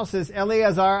my house is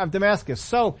Eleazar of Damascus?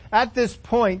 So, at this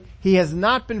point, he has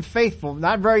not been faithful,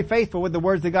 not very faithful with the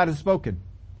words that God has spoken.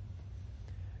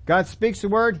 God speaks the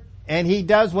word, and he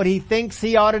does what he thinks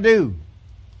he ought to do.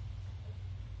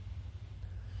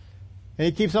 And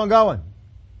he keeps on going.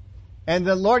 And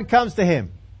the Lord comes to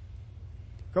him.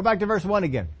 Go back to verse 1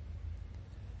 again.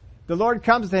 The Lord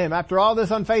comes to him after all this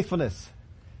unfaithfulness.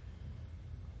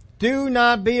 Do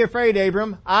not be afraid,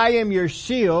 Abram. I am your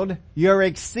shield, your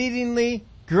exceedingly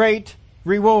great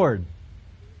reward.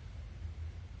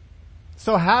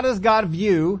 So how does God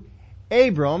view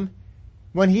Abram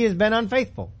when he has been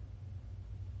unfaithful?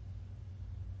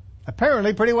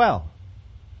 Apparently pretty well.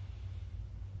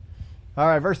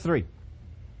 Alright, verse 3.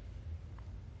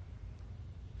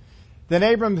 Then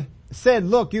Abram said,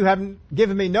 look, you haven't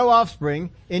given me no offspring.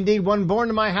 Indeed, one born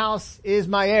in my house is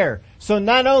my heir. So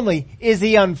not only is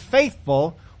he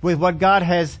unfaithful with what God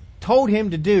has told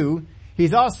him to do,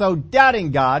 he's also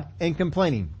doubting God and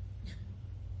complaining.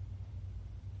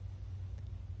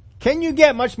 Can you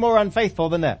get much more unfaithful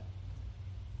than that?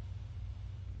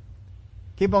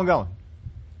 Keep on going.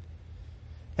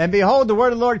 And behold, the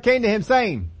word of the Lord came to him,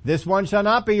 saying, this one shall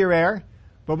not be your heir,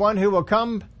 but one who will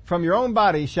come from your own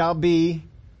body shall be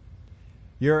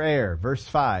your heir. Verse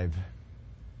 5.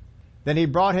 Then he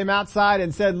brought him outside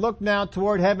and said, look now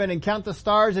toward heaven and count the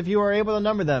stars if you are able to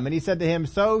number them. And he said to him,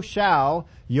 so shall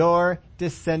your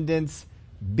descendants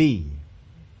be.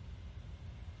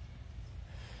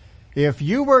 If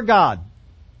you were God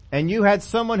and you had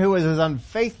someone who was as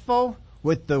unfaithful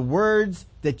with the words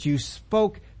that you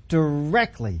spoke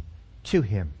directly to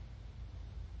him,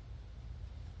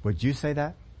 would you say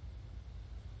that?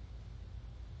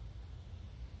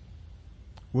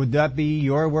 Would that be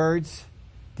your words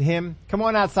to him? Come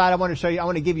on outside. I want to show you. I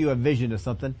want to give you a vision of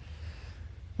something.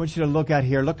 I want you to look out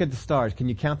here. Look at the stars. Can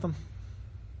you count them?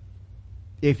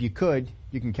 If you could,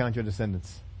 you can count your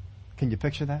descendants. Can you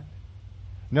picture that?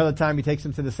 Another time he takes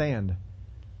them to the sand.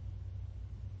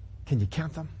 Can you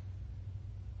count them?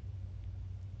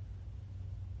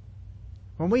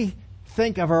 When we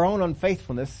think of our own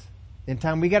unfaithfulness, in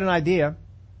time we get an idea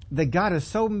that God is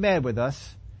so mad with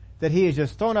us that he has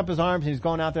just thrown up his arms and he's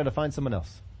gone out there to find someone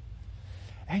else.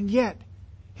 And yet,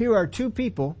 here are two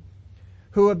people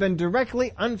who have been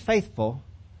directly unfaithful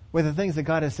with the things that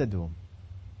God has said to them.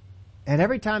 And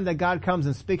every time that God comes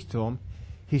and speaks to them,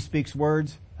 he speaks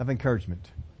words of encouragement.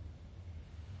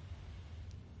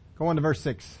 Go on to verse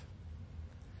 6.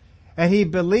 And he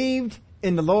believed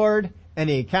in the Lord, and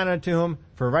he accounted to him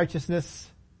for righteousness.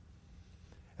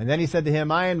 And then he said to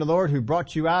him, I am the Lord who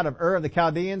brought you out of Ur of the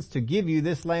Chaldeans to give you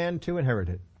this land to inherit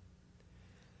it.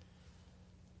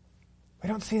 We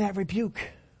don't see that rebuke.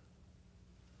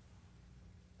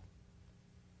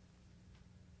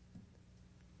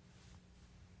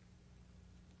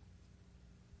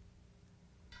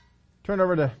 Turn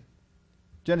over to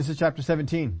Genesis chapter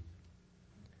 17.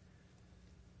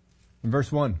 In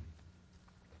verse 1.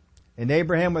 And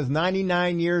Abraham was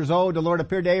 99 years old. The Lord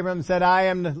appeared to Abraham and said, I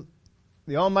am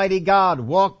the Almighty God.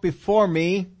 Walk before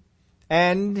me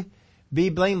and be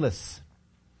blameless.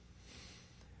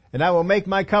 And I will make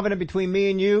my covenant between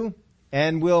me and you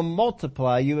and will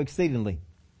multiply you exceedingly.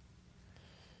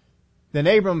 Then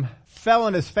Abram fell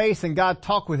on his face and God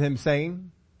talked with him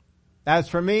saying, As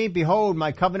for me, behold,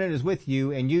 my covenant is with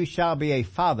you and you shall be a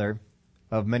father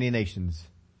of many nations.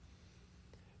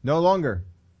 No longer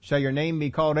shall your name be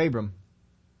called Abram,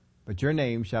 but your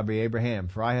name shall be Abraham,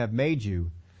 for I have made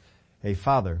you a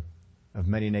father of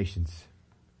many nations.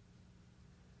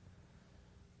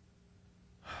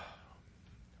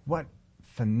 What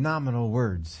phenomenal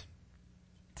words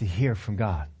to hear from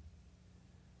God.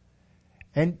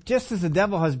 And just as the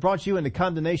devil has brought you into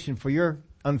condemnation for your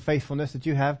unfaithfulness that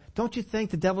you have, don't you think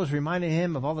the devil is reminding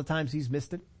him of all the times he's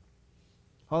missed it?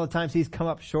 All the times he's come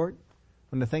up short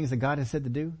on the things that God has said to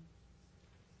do?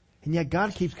 And yet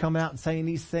God keeps coming out and saying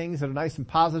these things that are nice and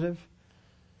positive.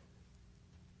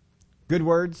 Good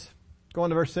words. Go on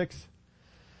to verse 6.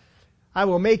 I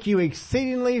will make you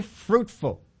exceedingly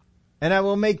fruitful, and I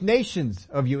will make nations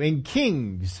of you, and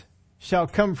kings shall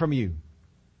come from you.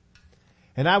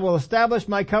 And I will establish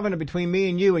my covenant between me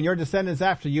and you and your descendants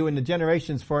after you in the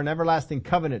generations for an everlasting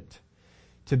covenant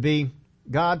to be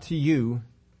God to you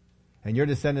and your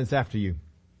descendants after you.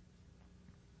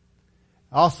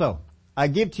 Also, I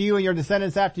give to you and your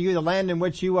descendants after you the land in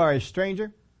which you are a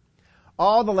stranger,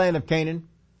 all the land of Canaan,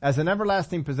 as an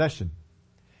everlasting possession,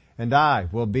 and I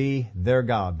will be their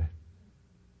God.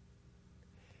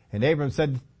 And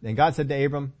God said to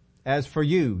Abram, As for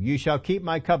you, you shall keep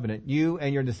my covenant, you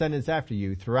and your descendants after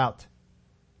you throughout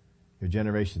your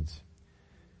generations.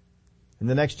 In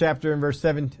the next chapter in verse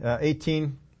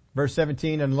 18, verse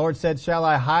 17, and the Lord said, Shall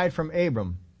I hide from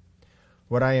Abram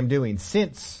what I am doing?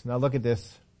 Since, now look at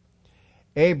this,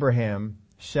 Abraham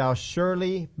shall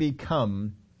surely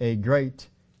become a great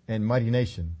and mighty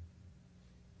nation,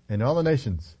 and all the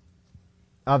nations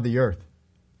of the earth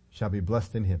shall be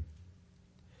blessed in him.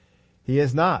 He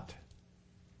is not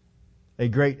a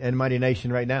great and mighty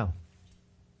nation right now.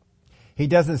 He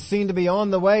doesn't seem to be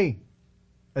on the way,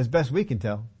 as best we can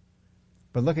tell.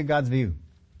 But look at God's view.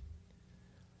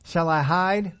 Shall I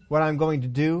hide what I'm going to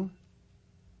do?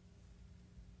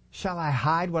 Shall I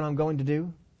hide what I'm going to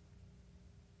do?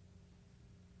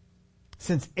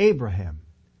 Since Abraham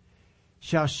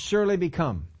shall surely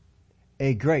become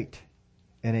a great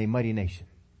and a mighty nation.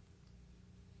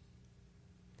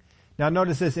 Now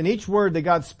notice this, in each word that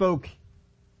God spoke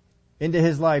into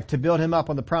his life to build him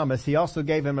up on the promise, he also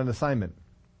gave him an assignment.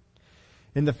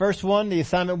 In the first one, the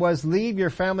assignment was, leave your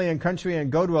family and country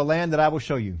and go to a land that I will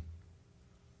show you.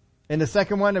 In the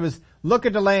second one, it was, look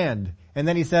at the land. And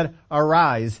then he said,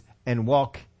 arise and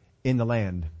walk in the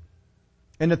land.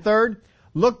 In the third,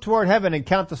 look toward heaven and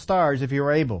count the stars if you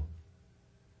are able.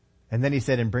 And then he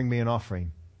said, and bring me an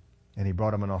offering. And he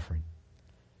brought him an offering.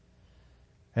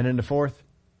 And in the fourth,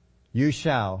 you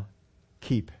shall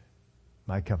keep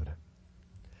my covenant.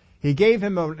 He gave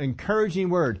him an encouraging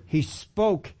word. He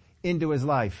spoke into his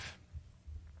life.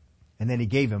 And then he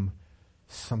gave him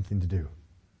something to do.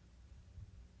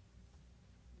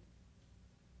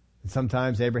 And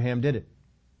sometimes Abraham did it.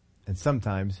 And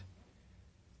sometimes,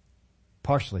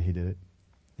 partially he did it.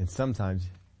 And sometimes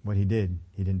what he did,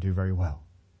 he didn't do very well.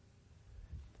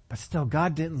 But still,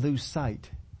 God didn't lose sight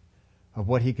of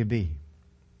what he could be.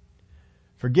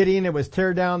 For Gideon, it was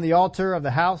tear down the altar of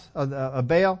the house of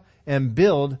Baal and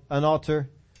build an altar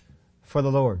for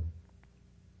the Lord.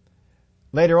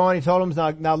 Later on, he told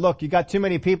them, now look, you got too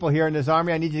many people here in this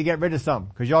army. I need you to get rid of some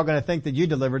because y'all going to think that you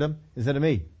delivered them instead of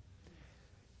me.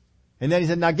 And then he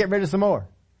said, now get rid of some more.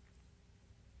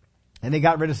 And they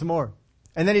got rid of some more.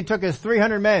 And then he took his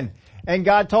 300 men and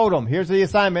God told him, here's the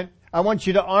assignment. I want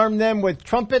you to arm them with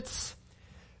trumpets,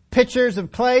 pitchers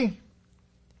of clay,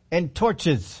 and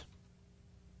torches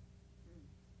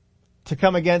to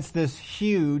come against this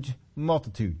huge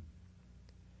multitude.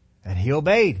 And he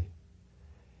obeyed.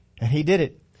 And he did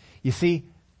it. You see,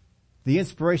 the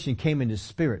inspiration came in his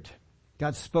spirit.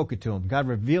 God spoke it to him. God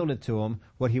revealed it to him,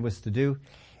 what he was to do,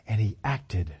 and he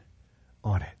acted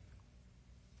on it.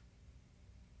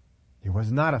 He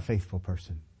was not a faithful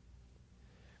person.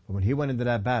 But when he went into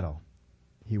that battle,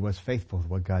 he was faithful to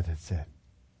what God had said.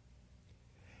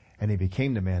 And he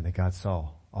became the man that God saw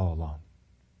all along.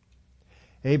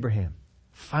 Abraham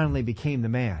finally became the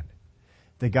man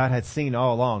that God had seen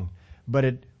all along, but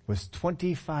it was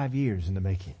 25 years in the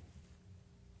making.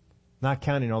 Not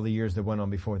counting all the years that went on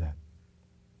before that.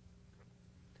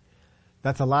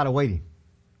 That's a lot of waiting.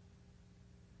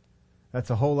 That's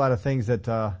a whole lot of things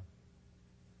that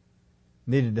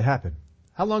needed to happen.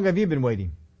 How long have you been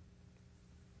waiting?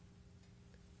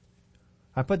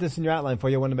 I put this in your outline for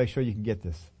you. I want to make sure you can get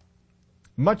this.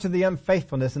 Much of the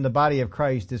unfaithfulness in the body of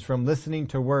Christ is from listening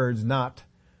to words not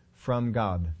from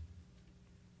God.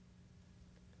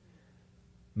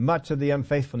 Much of the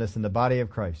unfaithfulness in the body of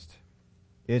Christ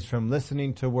is from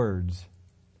listening to words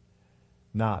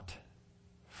not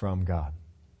from God.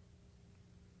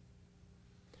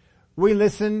 We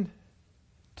listen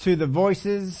to the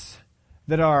voices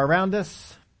that are around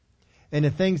us and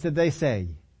the things that they say.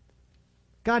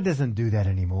 God doesn't do that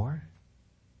anymore.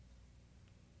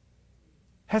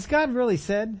 Has God really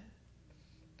said?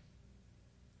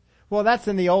 Well, that's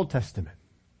in the Old Testament.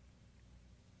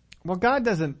 Well, God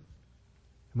doesn't.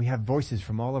 We have voices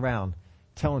from all around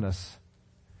telling us,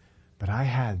 but I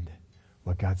had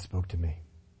what God spoke to me.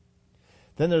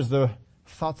 Then there's the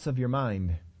thoughts of your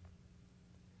mind.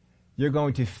 You're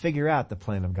going to figure out the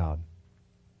plan of God.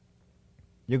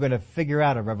 You're going to figure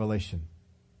out a revelation.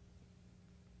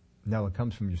 No, it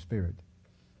comes from your spirit.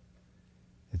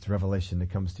 It's revelation that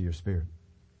comes to your spirit.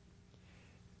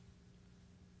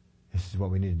 This is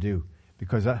what we need to do.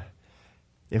 Because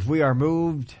if we are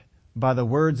moved by the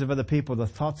words of other people, the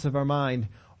thoughts of our mind,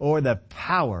 or the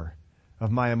power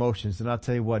of my emotions, then I'll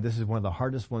tell you what, this is one of the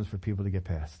hardest ones for people to get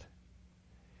past.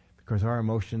 Because our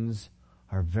emotions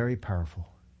are very powerful.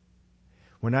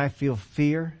 When I feel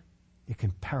fear, it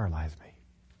can paralyze me.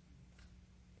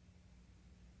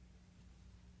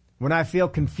 When I feel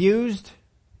confused,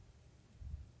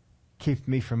 it keeps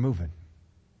me from moving.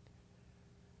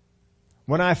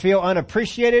 When I feel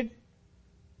unappreciated, it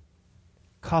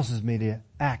causes me to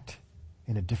act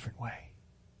in a different way.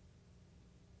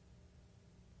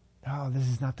 No, this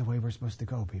is not the way we're supposed to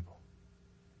go, people.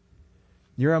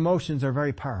 Your emotions are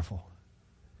very powerful,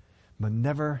 but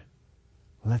never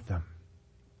let them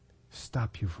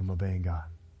stop you from obeying God.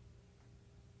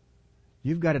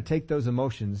 You've got to take those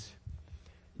emotions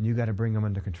and you've got to bring them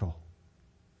under control.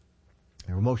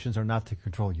 Your emotions are not to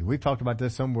control you. We've talked about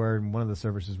this somewhere in one of the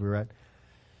services we were at,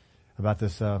 about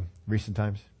this recent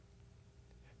times.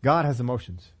 God has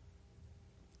emotions.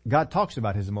 God talks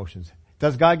about his emotions.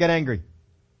 Does God get angry?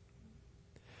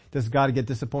 Does God get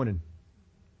disappointed?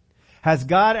 Has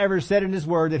God ever said in his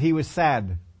word that he was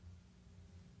sad?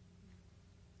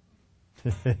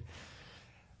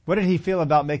 What did he feel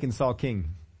about making Saul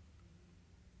king?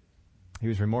 He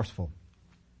was remorseful.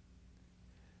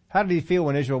 How did he feel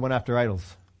when Israel went after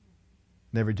idols?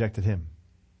 They rejected him.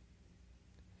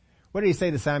 What did he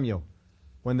say to Samuel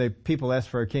when the people asked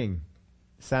for a king?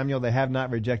 Samuel, they have not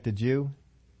rejected you.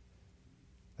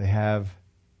 They have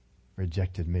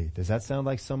rejected me. Does that sound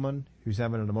like someone who's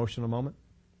having an emotional moment?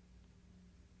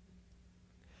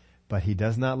 But he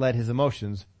does not let his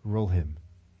emotions rule him.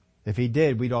 If he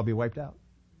did, we'd all be wiped out.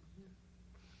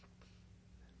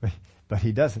 But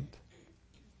he doesn't.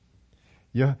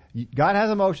 God has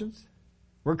emotions.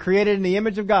 We're created in the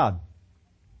image of God.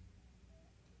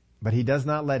 But he does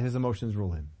not let his emotions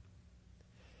rule him.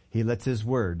 He lets his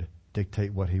word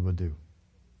dictate what he will do.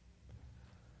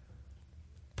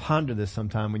 Ponder this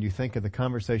sometime when you think of the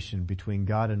conversation between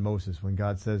God and Moses, when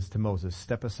God says to Moses,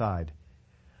 step aside.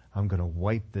 I'm going to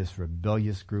wipe this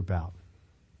rebellious group out.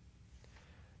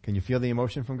 Can you feel the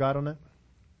emotion from God on it?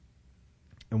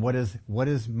 And what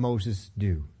does Moses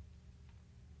do?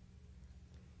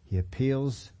 He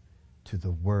appeals to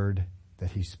the word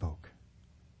that he spoke.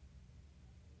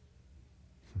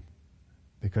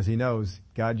 Because he knows,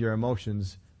 God, your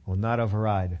emotions will not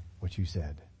override what you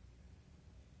said.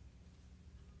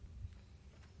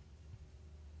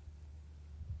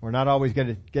 We're not always going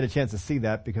to get a chance to see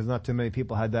that because not too many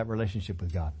people had that relationship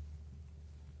with God.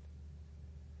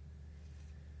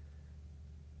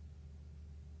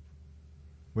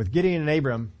 With Gideon and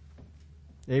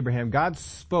Abraham, God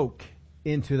spoke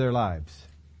into their lives.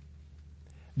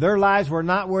 Their lives were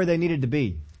not where they needed to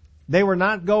be. They were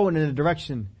not going in the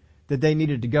direction that they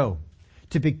needed to go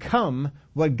to become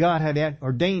what God had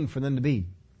ordained for them to be.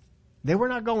 They were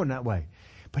not going that way.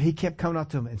 But he kept coming up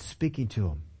to him and speaking to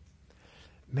him.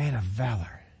 Man of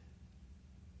valor,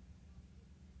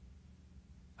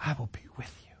 I will be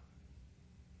with you.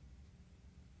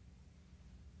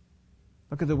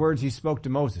 Look at the words he spoke to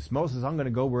Moses. Moses, I'm going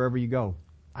to go wherever you go.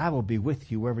 I will be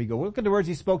with you wherever you go. Look at the words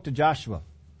he spoke to Joshua.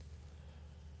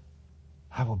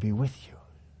 I will be with you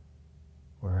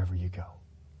wherever you go.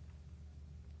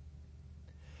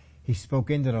 He spoke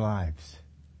into their lives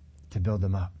to build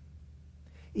them up,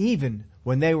 even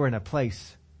when they were in a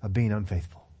place of being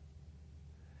unfaithful.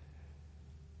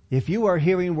 If you are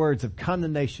hearing words of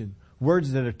condemnation,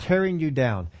 words that are tearing you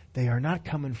down, they are not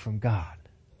coming from God.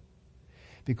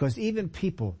 Because even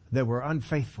people that were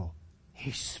unfaithful,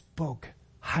 he spoke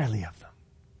highly of them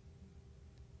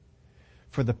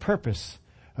for the purpose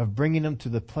of bringing them to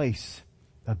the place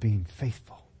of being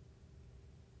faithful.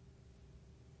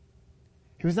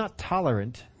 He was not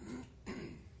tolerant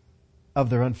of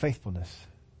their unfaithfulness.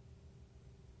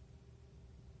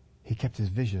 He kept his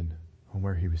vision on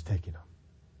where he was taking them.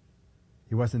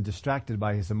 He wasn't distracted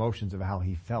by his emotions of how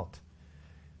he felt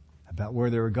about where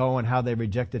they were going, how they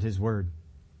rejected his word.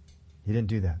 He didn't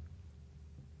do that.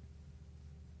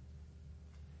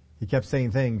 He kept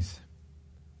saying things.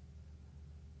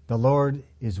 The Lord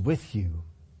is with you,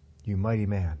 you mighty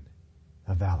man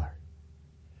of valor.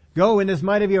 Go in this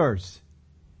might of yours,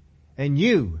 and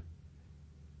you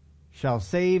shall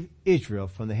save Israel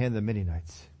from the hand of the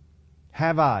Midianites.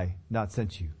 Have I not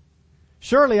sent you?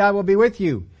 Surely I will be with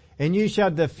you, and you shall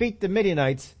defeat the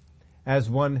Midianites as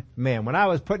one man. When I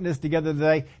was putting this together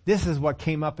today, this is what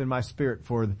came up in my spirit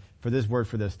for this word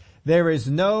for this. There is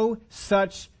no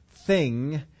such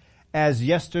thing as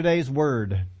yesterday's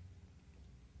word.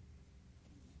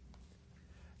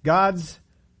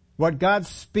 What God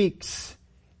speaks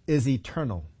is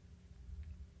eternal.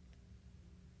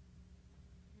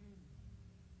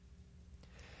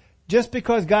 Just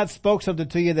because God spoke something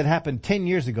to you that happened 10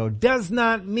 years ago does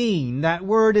not mean that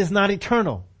word is not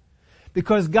eternal.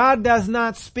 Because God does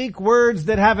not speak words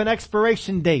that have an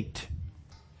expiration date.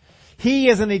 He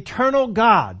is an eternal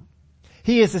God.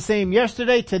 He is the same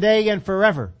yesterday, today, and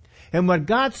forever. And what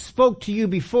God spoke to you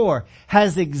before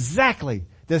has exactly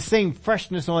the same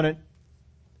freshness on it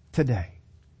today.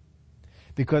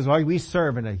 Because we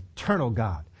serve an eternal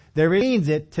God. There means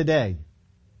it today.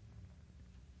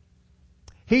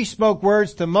 He spoke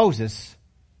words to Moses,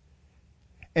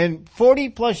 and 40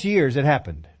 plus years it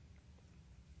happened.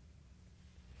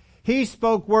 He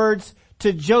spoke words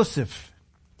to Joseph,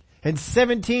 and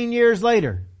 17 years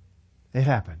later it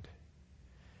happened.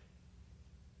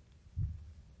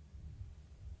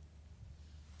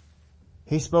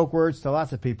 He spoke words to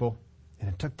lots of people, and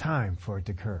it took time for it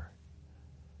to occur.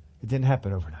 It didn't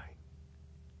happen overnight.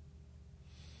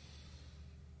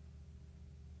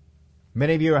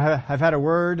 Many of you have had a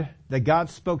word that God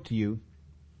spoke to you,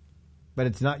 but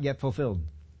it's not yet fulfilled.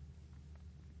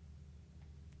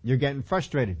 You're getting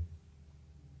frustrated.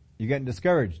 You're getting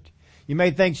discouraged. You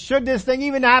may think, should this thing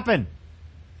even happen?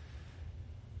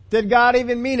 Did God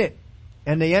even mean it?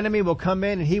 And the enemy will come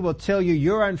in and he will tell you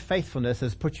your unfaithfulness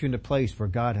has put you in a place where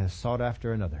God has sought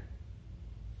after another.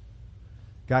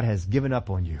 God has given up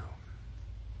on you.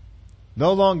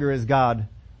 No longer is God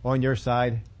on your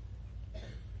side.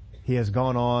 He has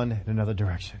gone on in another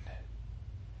direction.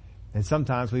 And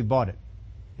sometimes we bought it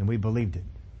and we believed it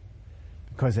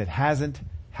because it hasn't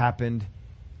happened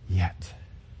yet.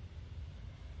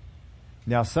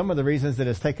 Now, some of the reasons that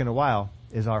it's taken a while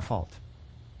is our fault.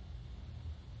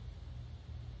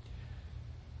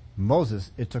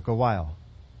 Moses, it took a while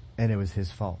and it was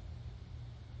his fault.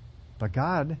 But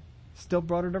God still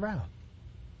brought it around.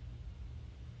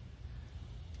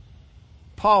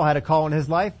 Paul had a call in his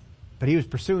life, but he was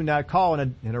pursuing that call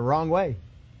in a wrong way.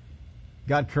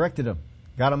 God corrected him,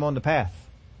 got him on the path,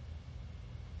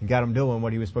 and got him doing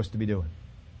what he was supposed to be doing.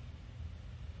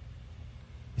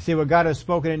 You see, what God has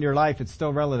spoken into your life, it's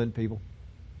still relevant, people.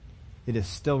 It is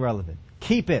still relevant.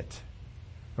 Keep it,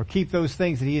 or keep those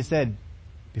things that he has said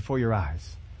before your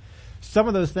eyes. Some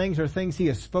of those things are things he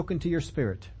has spoken to your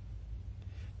spirit.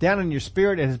 Down in your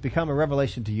spirit, it has become a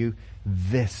revelation to you.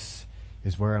 This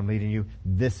is where I'm leading you.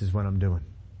 This is what I'm doing.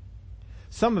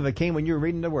 Some of it came when you were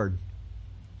reading the Word,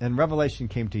 and revelation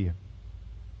came to you.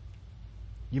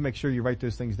 You make sure you write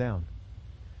those things down.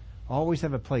 Always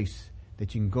have a place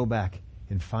that you can go back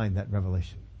and find that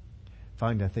revelation.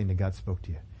 Find that thing that God spoke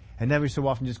to you. And every so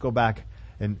often just go back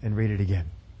and read it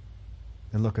again.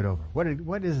 And look it over.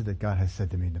 What is it that God has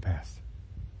said to me in the past?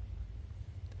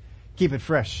 Keep it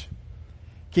fresh.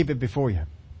 Keep it before you.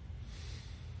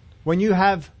 When you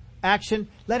have action,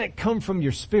 let it come from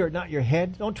your spirit, not your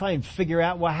head. Don't try and figure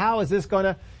out, well, how is this going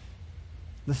to...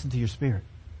 Listen to your spirit.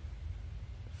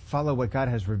 Follow what God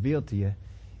has revealed to you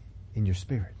in your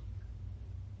spirit.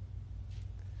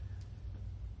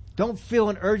 Don't feel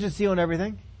an urgency on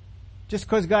everything. Just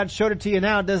because God showed it to you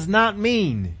now does not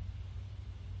mean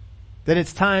that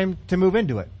it's time to move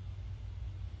into it.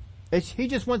 He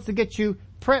just wants to get you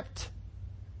prepped.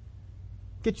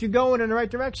 Get you going in the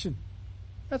right direction.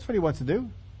 That's what He wants to do.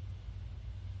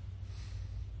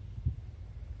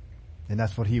 And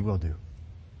that's what He will do.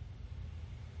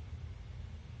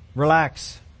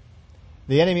 Relax.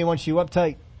 The enemy wants you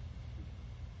uptight.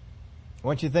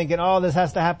 Wants you thinking, oh, this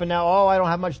has to happen now. Oh, I don't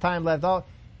have much time left. Oh,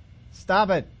 stop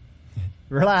it.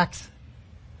 Relax.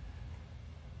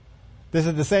 This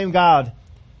is the same God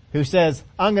who says,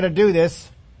 I'm going to do this.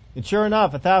 And sure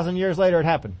enough, 1,000 years later it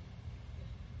happened.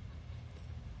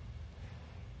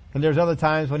 And there's other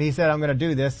times when He said, I'm going to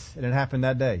do this, and it happened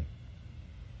that day.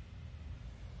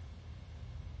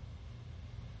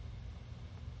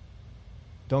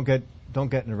 Don't get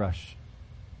in a rush.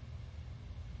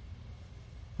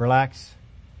 Relax.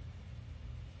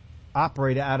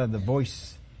 Operate out of the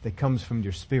voice that comes from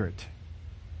your spirit.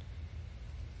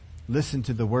 Listen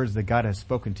to the words that God has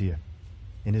spoken to you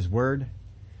in His Word,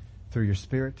 through your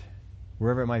spirit,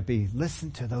 wherever it might be. Listen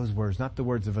to those words, not the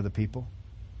words of other people,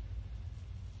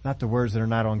 not the words that are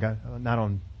not on God, not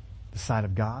on the side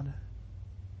of God.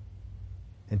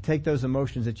 And take those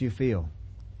emotions that you feel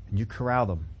and you corral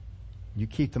them. You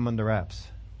keep them under wraps.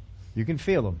 You can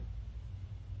feel them,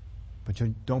 but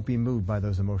you don't be moved by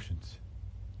those emotions.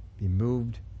 Be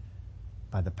moved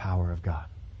by the power of God.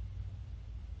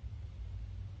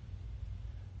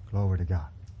 Glory to God.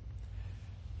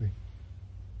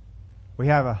 We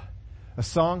have a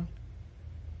song.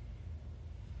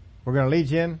 We're going to lead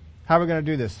you in. How are we going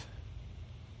to do this?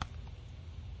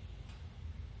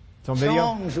 It's on video?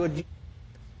 All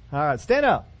right, stand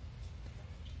up.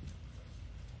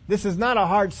 This is not a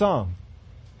hard song,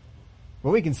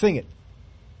 but we can sing it.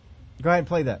 Go ahead and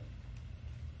play that.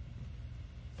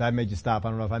 If I made you stop, I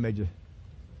don't know if I made you.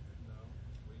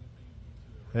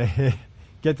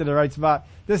 Get to the right spot.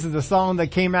 This is the song that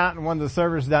came out in one of the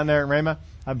services down there at Rhema.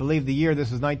 I believe the year,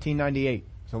 this was 1998.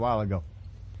 It's a while ago.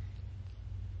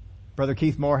 Brother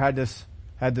Keith Moore had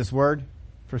this word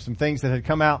for some things that had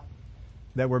come out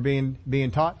that were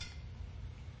being taught.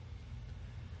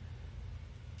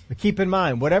 But keep in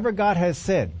mind, whatever God has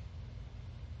said,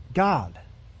 God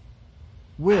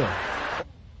will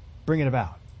bring it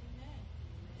about.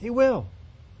 He will.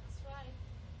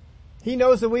 He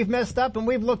knows that we've messed up, and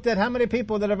we've looked at how many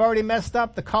people that have already messed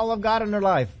up the call of God in their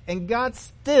life, and God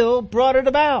still brought it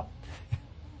about.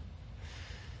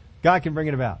 God can bring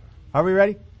it about. Are we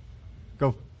ready?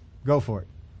 Go for it.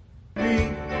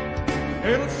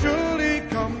 It'll surely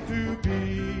come to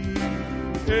be.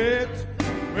 It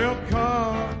will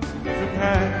come to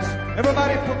pass.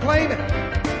 Everybody proclaim it.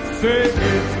 Say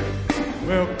it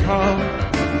will come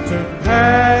to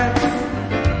pass.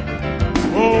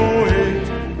 Oh, it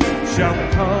shall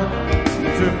come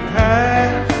to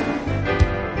pass.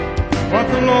 What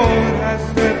the Lord has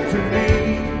said to me,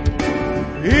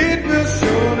 it will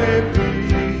surely be.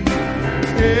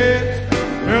 It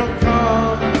will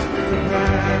come to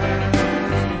pass.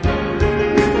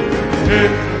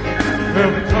 It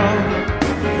will come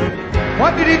to.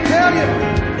 What did He tell you?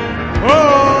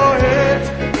 Oh, it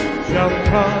shall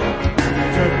come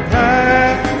to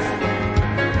pass.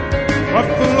 What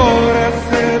the Lord has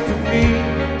said to me,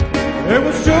 it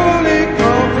will surely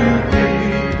come to be.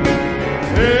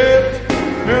 It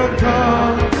will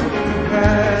come to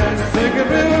pass. Sing it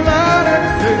real loud and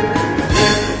say,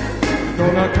 it's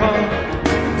gonna come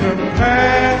to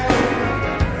pass.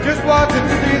 Just watch and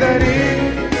see that it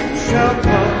shall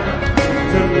come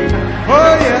to pass.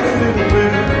 Oh yes, it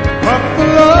will. What the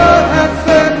Lord has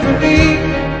said to me,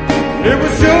 it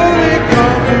will surely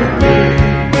come to me.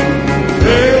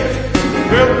 It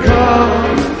will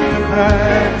come to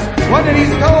pass. What did He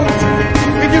told you?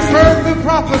 We just heard the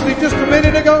prophecy just a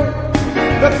minute ago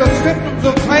that the symptoms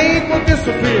of pain will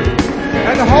disappear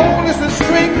and the wholeness and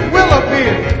strength will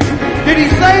appear. Did He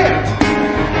say it?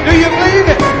 Do you believe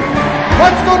it?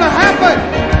 What's going to happen?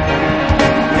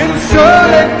 It'll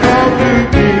surely come to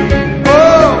me.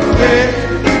 Oh, it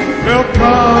will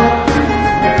come.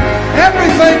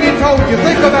 Everything He told you,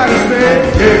 think about it, say,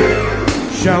 it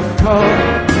shall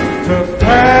come to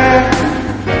pass.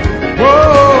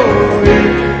 Whoa,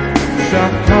 it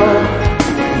shall come.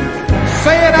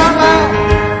 Say it out loud.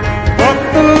 What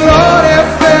the Lord has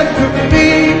said to me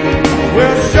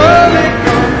will surely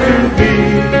come to me.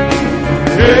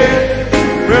 It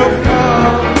will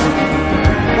come.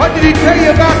 What did He tell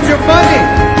you about your money?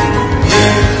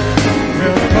 It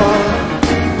will come.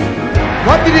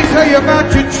 What did He tell you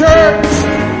about your church?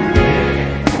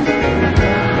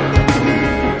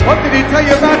 did he tell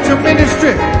you about your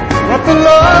ministry? What the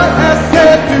Lord has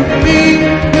said to me,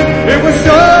 it will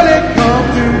surely come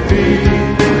to me.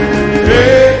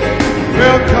 It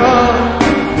will come.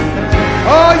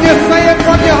 Oh, you say it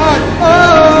from your heart.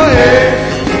 Oh, it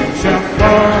shall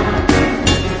come.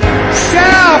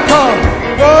 Shall come.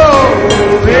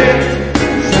 Oh, it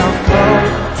shall come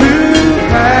to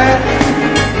pass.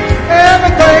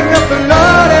 Everything that the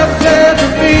Lord has said to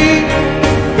me,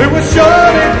 it will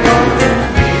surely come to me.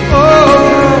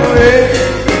 Oh, it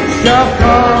shall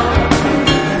come.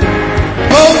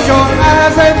 Close your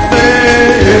eyes and say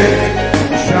it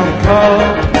shall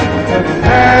come to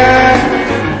pass.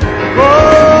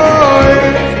 Oh,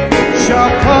 it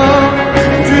shall come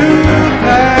to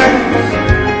pass.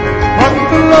 What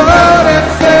the Lord has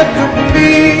said to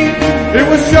me, it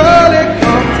will surely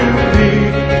come to me.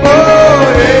 Oh,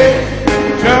 it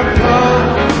shall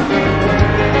come.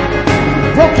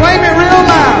 Proclaim it real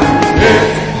loud. It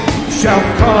shall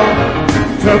come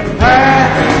to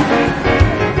pass.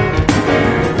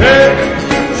 It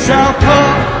shall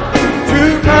come to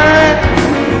pass.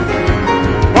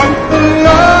 What the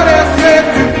Lord has said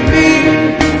to me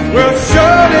will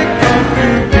surely come to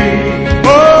me.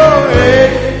 Oh, it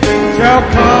shall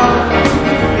come.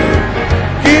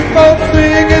 Keep on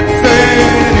singing,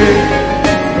 saying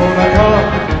it's gonna come.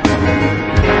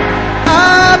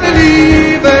 I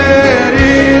believe that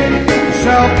it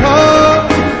shall come.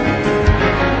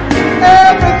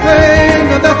 Everything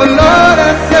that the Lord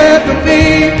has said to me,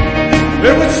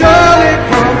 it will surely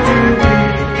come to me.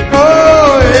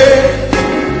 Oh, it.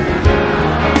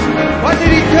 What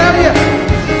did he tell you?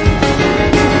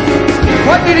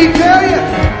 What did he tell you?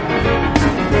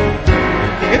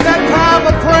 In that time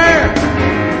of prayer.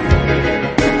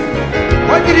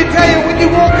 What did he tell you when you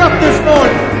woke up this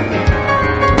morning?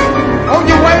 On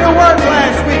your way to work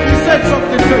last week, he said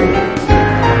something to you.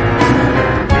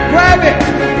 Grab it.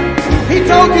 He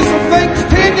told you some things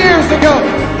 10 years ago.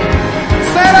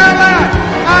 Said out loud,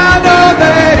 I know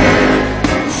that it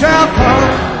shall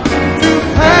come to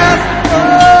pass.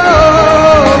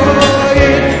 Oh,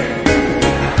 it.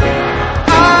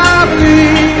 I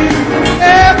believe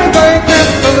everything that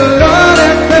the Lord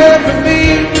has said to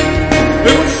me,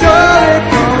 it will surely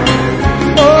come.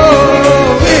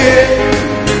 Oh, it.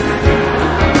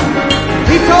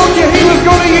 He told you he was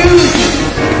going to use you.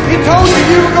 He told you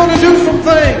you were going to do some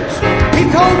things. He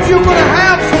told you you're going to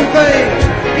have some things.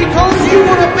 He told you you're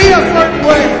going to be a certain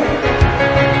way.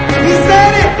 He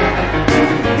said it.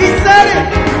 He said it.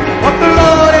 What the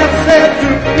Lord has said to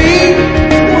me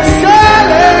will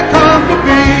surely come to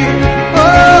me.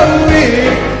 Oh,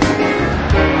 it.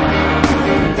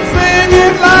 Sing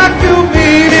it like you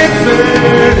mean it.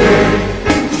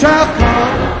 It shall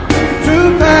come to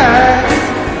pass.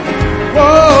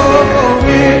 Oh,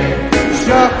 it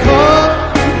shall come.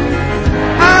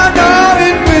 I know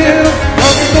it will.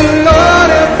 What the Lord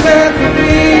has said to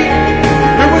me,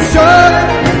 it will surely,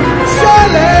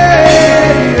 surely.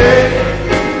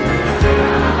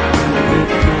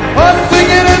 Oh, sing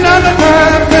it another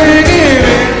time, sing it.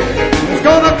 It's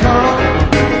gonna come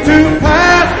to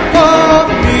pass for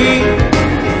me.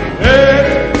 It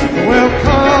will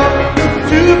come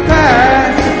to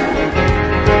pass.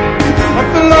 What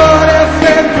the Lord has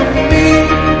said to me,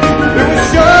 it will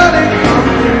surely come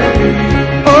to me.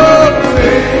 Oh,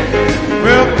 it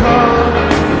will come.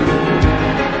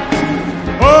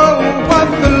 Oh, what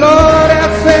the Lord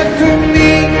has said to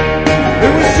me,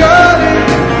 it will surely,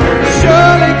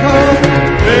 surely come.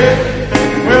 It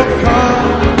will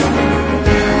come.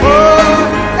 Oh,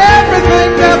 everything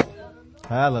that...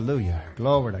 Hallelujah.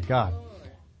 Glory to God.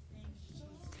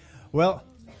 Well,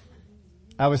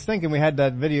 I was thinking we had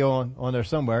that video on there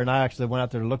somewhere, and I actually went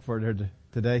out there to look for it here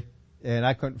today, and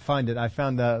I couldn't find it. I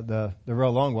found the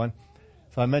real long one.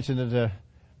 So I mentioned it to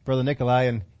Brother Nikolai,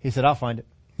 and he said, I'll find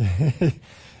it.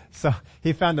 So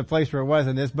he found the place where it was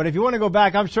in this. But if you want to go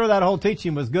back, I'm sure that whole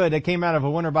teaching was good. It came out of a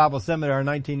Winter Bible Seminar in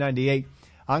 1998.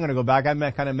 I'm going to go back.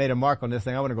 I kind of made a mark on this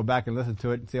thing. I want to go back and listen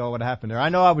to it and see all what happened there. I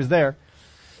know I was there,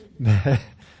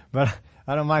 but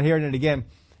I don't mind hearing it again.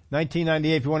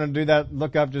 1998, if you want to do that,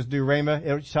 look up, just do Rhema.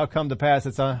 It shall come to pass.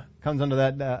 It's comes under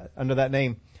that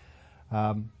name.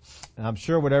 And I'm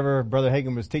sure whatever Brother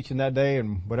Hagin was teaching that day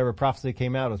and whatever prophecy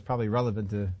came out was probably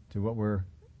relevant to what we're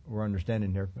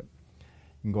understanding here. But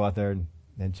you can go out there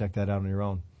and check that out on your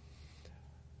own.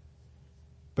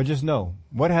 But just know,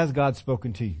 what has God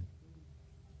spoken to you?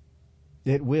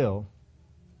 It will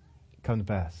come to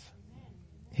pass.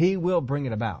 He will bring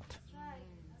it about.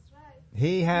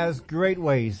 He has great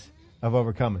ways of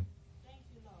overcoming.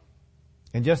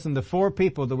 And just in the 4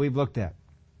 people that we've looked at,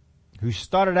 who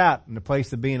started out in the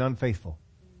place of being unfaithful,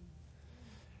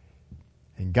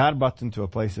 And God brought them to a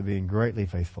place of being greatly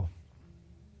faithful,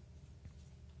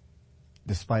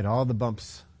 despite all the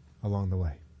bumps along the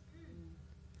way.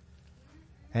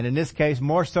 And in this case,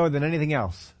 more so than anything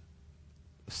else,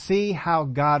 see how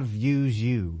God views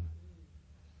you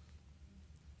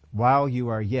while you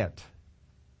are yet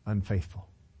unfaithful.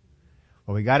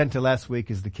 What we got into last week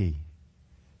is the key.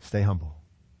 Stay humble.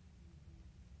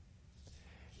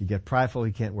 You get prideful,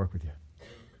 he can't work with you.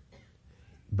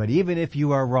 But even if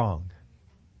you are wrong,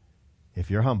 if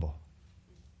you're humble,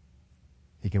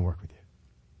 he can work with you.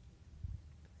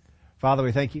 Father,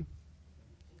 we thank you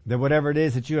that whatever it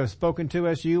is that you have spoken to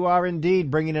us, you are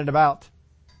indeed bringing it about.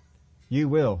 You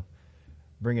will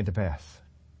bring it to pass.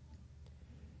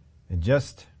 And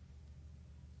just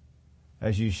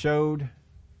as you showed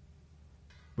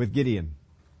with Gideon,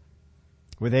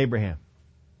 with Abraham,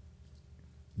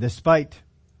 despite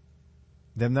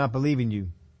them not believing you,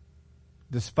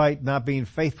 despite not being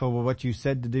faithful with what you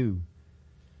said to do,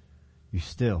 you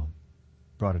still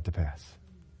brought it to pass.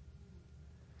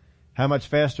 How much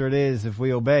faster it is if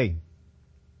we obey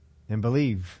and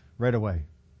believe right away.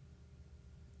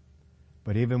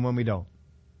 But even when we don't,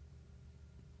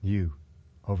 you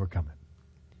overcome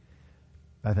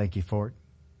it. I thank you for it.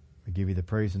 I give you the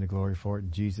praise and the glory for it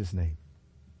in Jesus' name.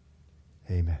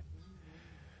 Amen.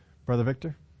 Brother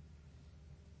Victor?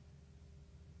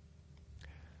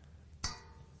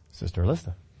 Sister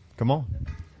Alyssa, come on.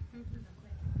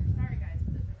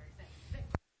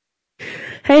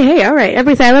 Hey, all right.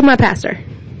 Everybody say, I love my pastor.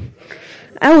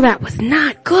 Oh, that was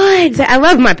not good. Say, I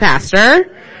love my pastor.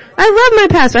 I love my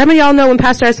pastor. How many of y'all know when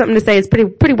pastor has something to say, it's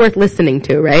pretty worth listening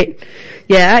to, right?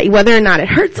 Yeah, whether or not it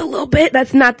hurts a little bit,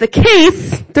 that's not the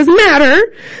case. Doesn't matter.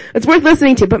 It's worth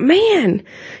listening to. But man,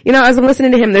 as I'm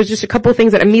listening to him, there's just a couple of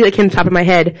things that immediately came to the top of my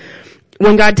head.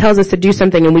 When God tells us to do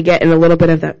something and we get in a little bit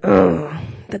of that,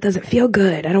 that doesn't feel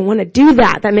good. I don't want to do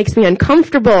that. That makes me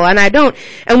uncomfortable.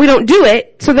 And we don't do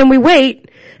it. So then we wait.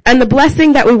 And the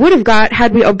blessing that we would have got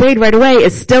had we obeyed right away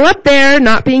is still up there,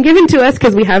 not being given to us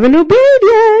because we haven't obeyed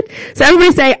yet. So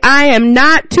everybody say, I am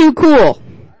not too cool.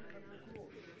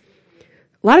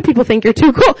 A lot of people think you're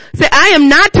too cool. Say, I am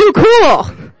not too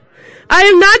cool. I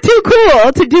am not too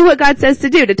cool to do what God says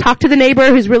to do, to talk to the neighbor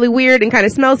who's really weird and kind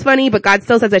of smells funny, but God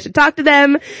still says I should talk to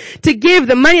them, to give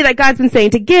the money that God's been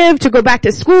saying to give, to go back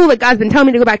to school that God's been telling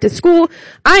me to go back to school.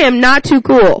 I am not too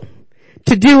cool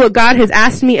to do what God has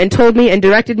asked me and told me and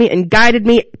directed me and guided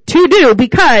me to do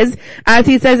because, as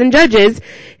he says in Judges,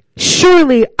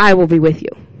 surely I will be with you.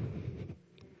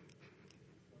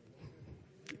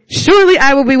 Surely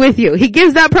I will be with you. He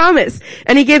gives that promise.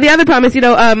 And he gave the other promise, he's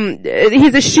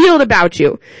a shield about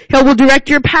you. He will direct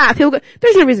your path.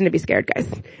 There's no reason to be scared, guys.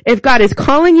 If God is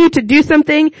calling you to do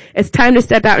something, it's time to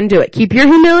step out and do it. Keep your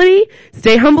humility.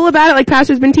 Stay humble about it like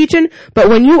Pastor's been teaching. But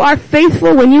when you are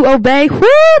faithful, when you obey,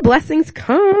 blessings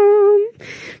come.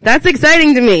 That's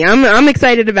exciting to me. I'm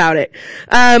excited about it.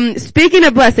 Speaking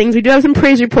of blessings, we do have some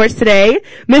praise reports today.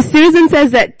 Miss Susan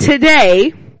says that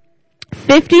today,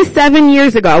 57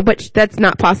 years ago, but that's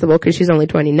not possible because she's only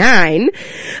 29.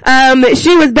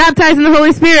 She was baptized in the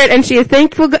Holy Spirit and she is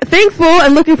thankful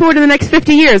and looking forward to the next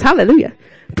 50 years. Hallelujah.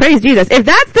 Praise Jesus. If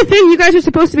that's the thing you guys are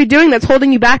supposed to be doing that's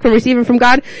holding you back from receiving from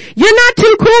God, you're not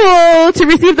too cool to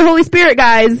receive the Holy Spirit,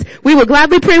 guys. We will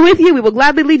gladly pray with you. We will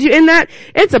gladly lead you in that.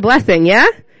 It's a blessing, yeah?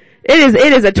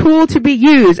 It is a tool to be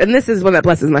used, and this is one that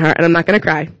blesses my heart, and I'm not gonna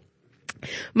cry.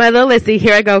 My little Lissy,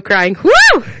 here I go crying.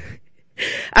 Woo!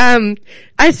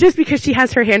 It's just because she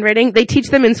has her handwriting. They teach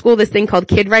them in school this thing called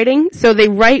kid writing. So they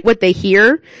write what they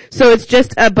hear. So it's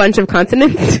just a bunch of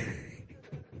consonants.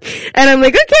 And I'm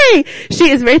like, okay. She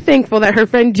is very thankful that her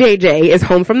friend JJ is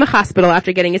home from the hospital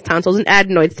after getting his tonsils and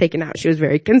adenoids taken out. She was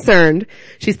very concerned.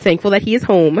 She's thankful that he is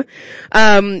home.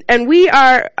 And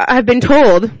have been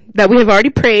told that we have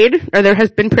already prayed, or there has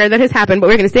been prayer that has happened, but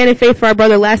we're going to stand in faith for our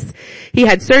brother Les. He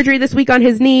had surgery this week on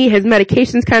his knee. His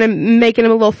medication's kind of making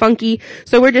him a little funky.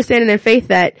 So we're just standing in faith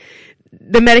that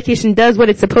the medication does what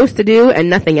it's supposed to do and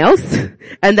nothing else,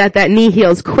 and that knee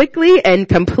heals quickly and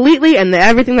completely, and that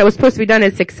everything that was supposed to be done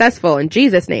is successful in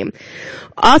Jesus' name.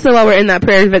 Also, while we're in that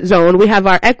prayer zone, we have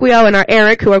our Equio and our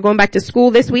Eric who are going back to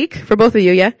school this week for both of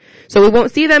you, yeah? So we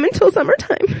won't see them until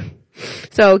summertime.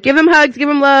 So give them hugs, give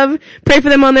them love, pray for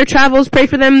them on their travels, pray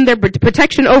for them, their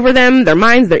protection over them, their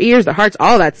minds, their ears, their hearts,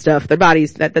 all that stuff, their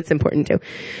bodies, that's important too.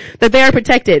 That they are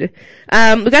protected.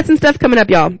 We got some stuff coming up,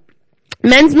 y'all.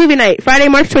 Men's movie night, Friday,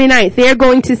 March 29th. They are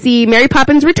going to see Mary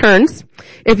Poppins Returns.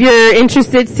 If you're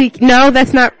interested, no,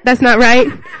 that's not right.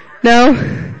 No.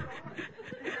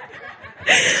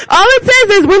 All it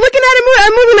says is we're looking at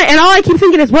a movie night, and all I keep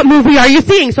thinking is, what movie are you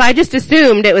seeing? So I just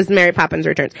assumed it was Mary Poppins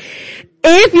Returns.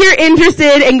 If you're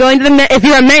interested in going to if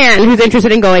you're a man who's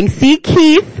interested in going, see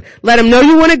Keith, let him know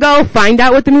you want to go, find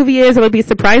out what the movie is. It'll be a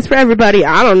surprise for everybody.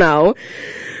 I don't know.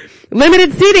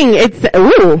 Limited seating.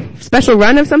 It's, special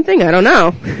run of something? I don't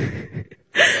know.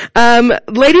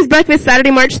 Ladies breakfast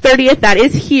Saturday, March 30th. That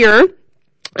is here.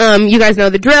 You guys know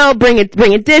the drill. Bring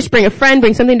a dish, bring a friend,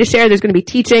 bring something to share. There's going to be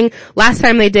teaching. Last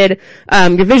time they did,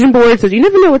 your vision board, so you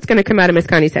never know what's going to come out of Miss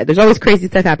Connie's head. There's always crazy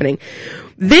stuff happening.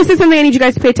 This is something I need you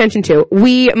guys to pay attention to.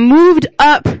 We moved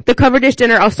up the cover dish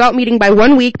dinner. I'll start meeting by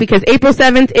 1 week because April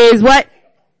 7th is what?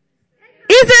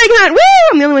 Easter egg hunt! Woo!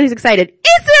 I'm the only one who's excited.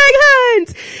 Easter egg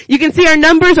hunt! You can see our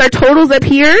numbers, our totals up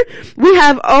here. We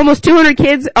have almost 200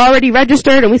 kids already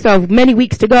registered and we still have many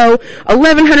weeks to go.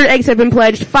 1,100 eggs have been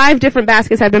pledged. 5 different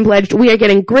baskets have been pledged. We are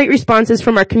getting great responses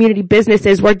from our community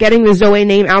businesses. We're getting the Zoe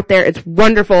name out there. It's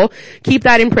wonderful. Keep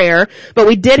that in prayer. But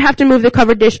we did have to move the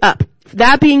cover dish up.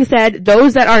 That being said,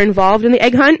 those that are involved in the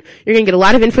egg hunt, you're going to get a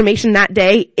lot of information that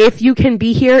day. If you can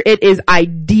be here, it is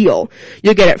ideal.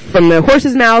 You'll get it from the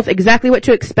horse's mouth, exactly what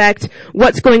to expect,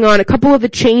 what's going on, a couple of the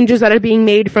changes that are being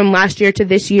made from last year to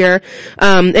this year.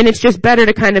 And it's just better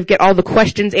to kind of get all the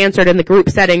questions answered in the group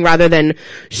setting rather than,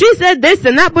 she said this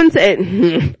and that one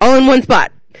said, all in one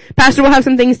spot. Pastor will have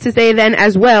some things to say then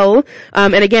as well.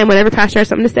 And again, whenever Pastor has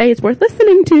something to say, it's worth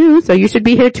listening to. So you should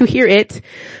be here to hear it.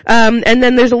 And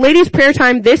then there's a ladies' prayer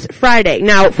time this Friday.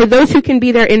 Now, for those who can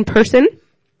be there in person,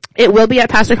 it will be at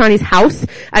Pastor Connie's house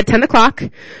at 10 o'clock.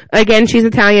 Again, she's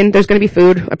Italian. There's going to be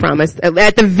food, I promise.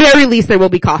 At the very least, there will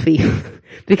be coffee.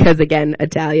 Because again,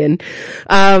 Italian.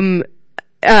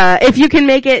 If you can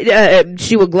make it,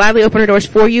 she will gladly open her doors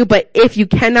for you, but if you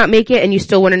cannot make it and you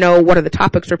still want to know what are the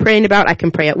topics we're praying about, I can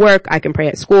pray at work, I can pray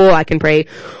at school, I can pray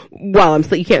while I'm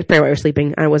you can't pray while you're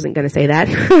sleeping. I wasn't going to say that.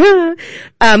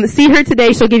 See her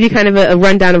today. She'll give you kind of a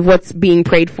rundown of what's being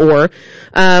prayed for.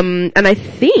 And I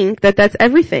think that that's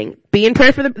everything. Be in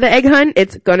prayer for the egg hunt.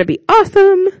 It's going to be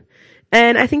awesome.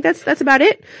 And I think that's about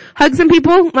it. Hug some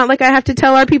people. Not like I have to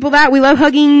tell our people that. We love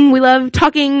hugging. We love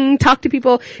talking. Talk to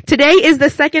people. Today is the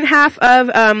second half of,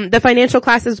 the financial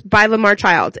classes by Lamar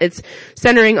Childs. It's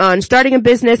centering on starting a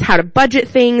business, how to budget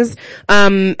things.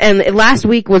 And last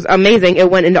week was amazing. It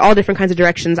went into all different kinds of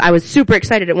directions. I was super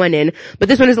excited it went in. But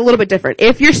this one is a little bit different.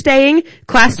 If you're staying,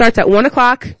 class starts at 1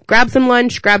 o'clock. Grab some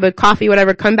lunch, grab a coffee,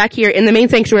 whatever. Come back here in the main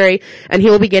sanctuary and he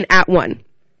will begin at 1.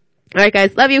 Alright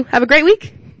guys. Love you. Have a great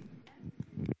week.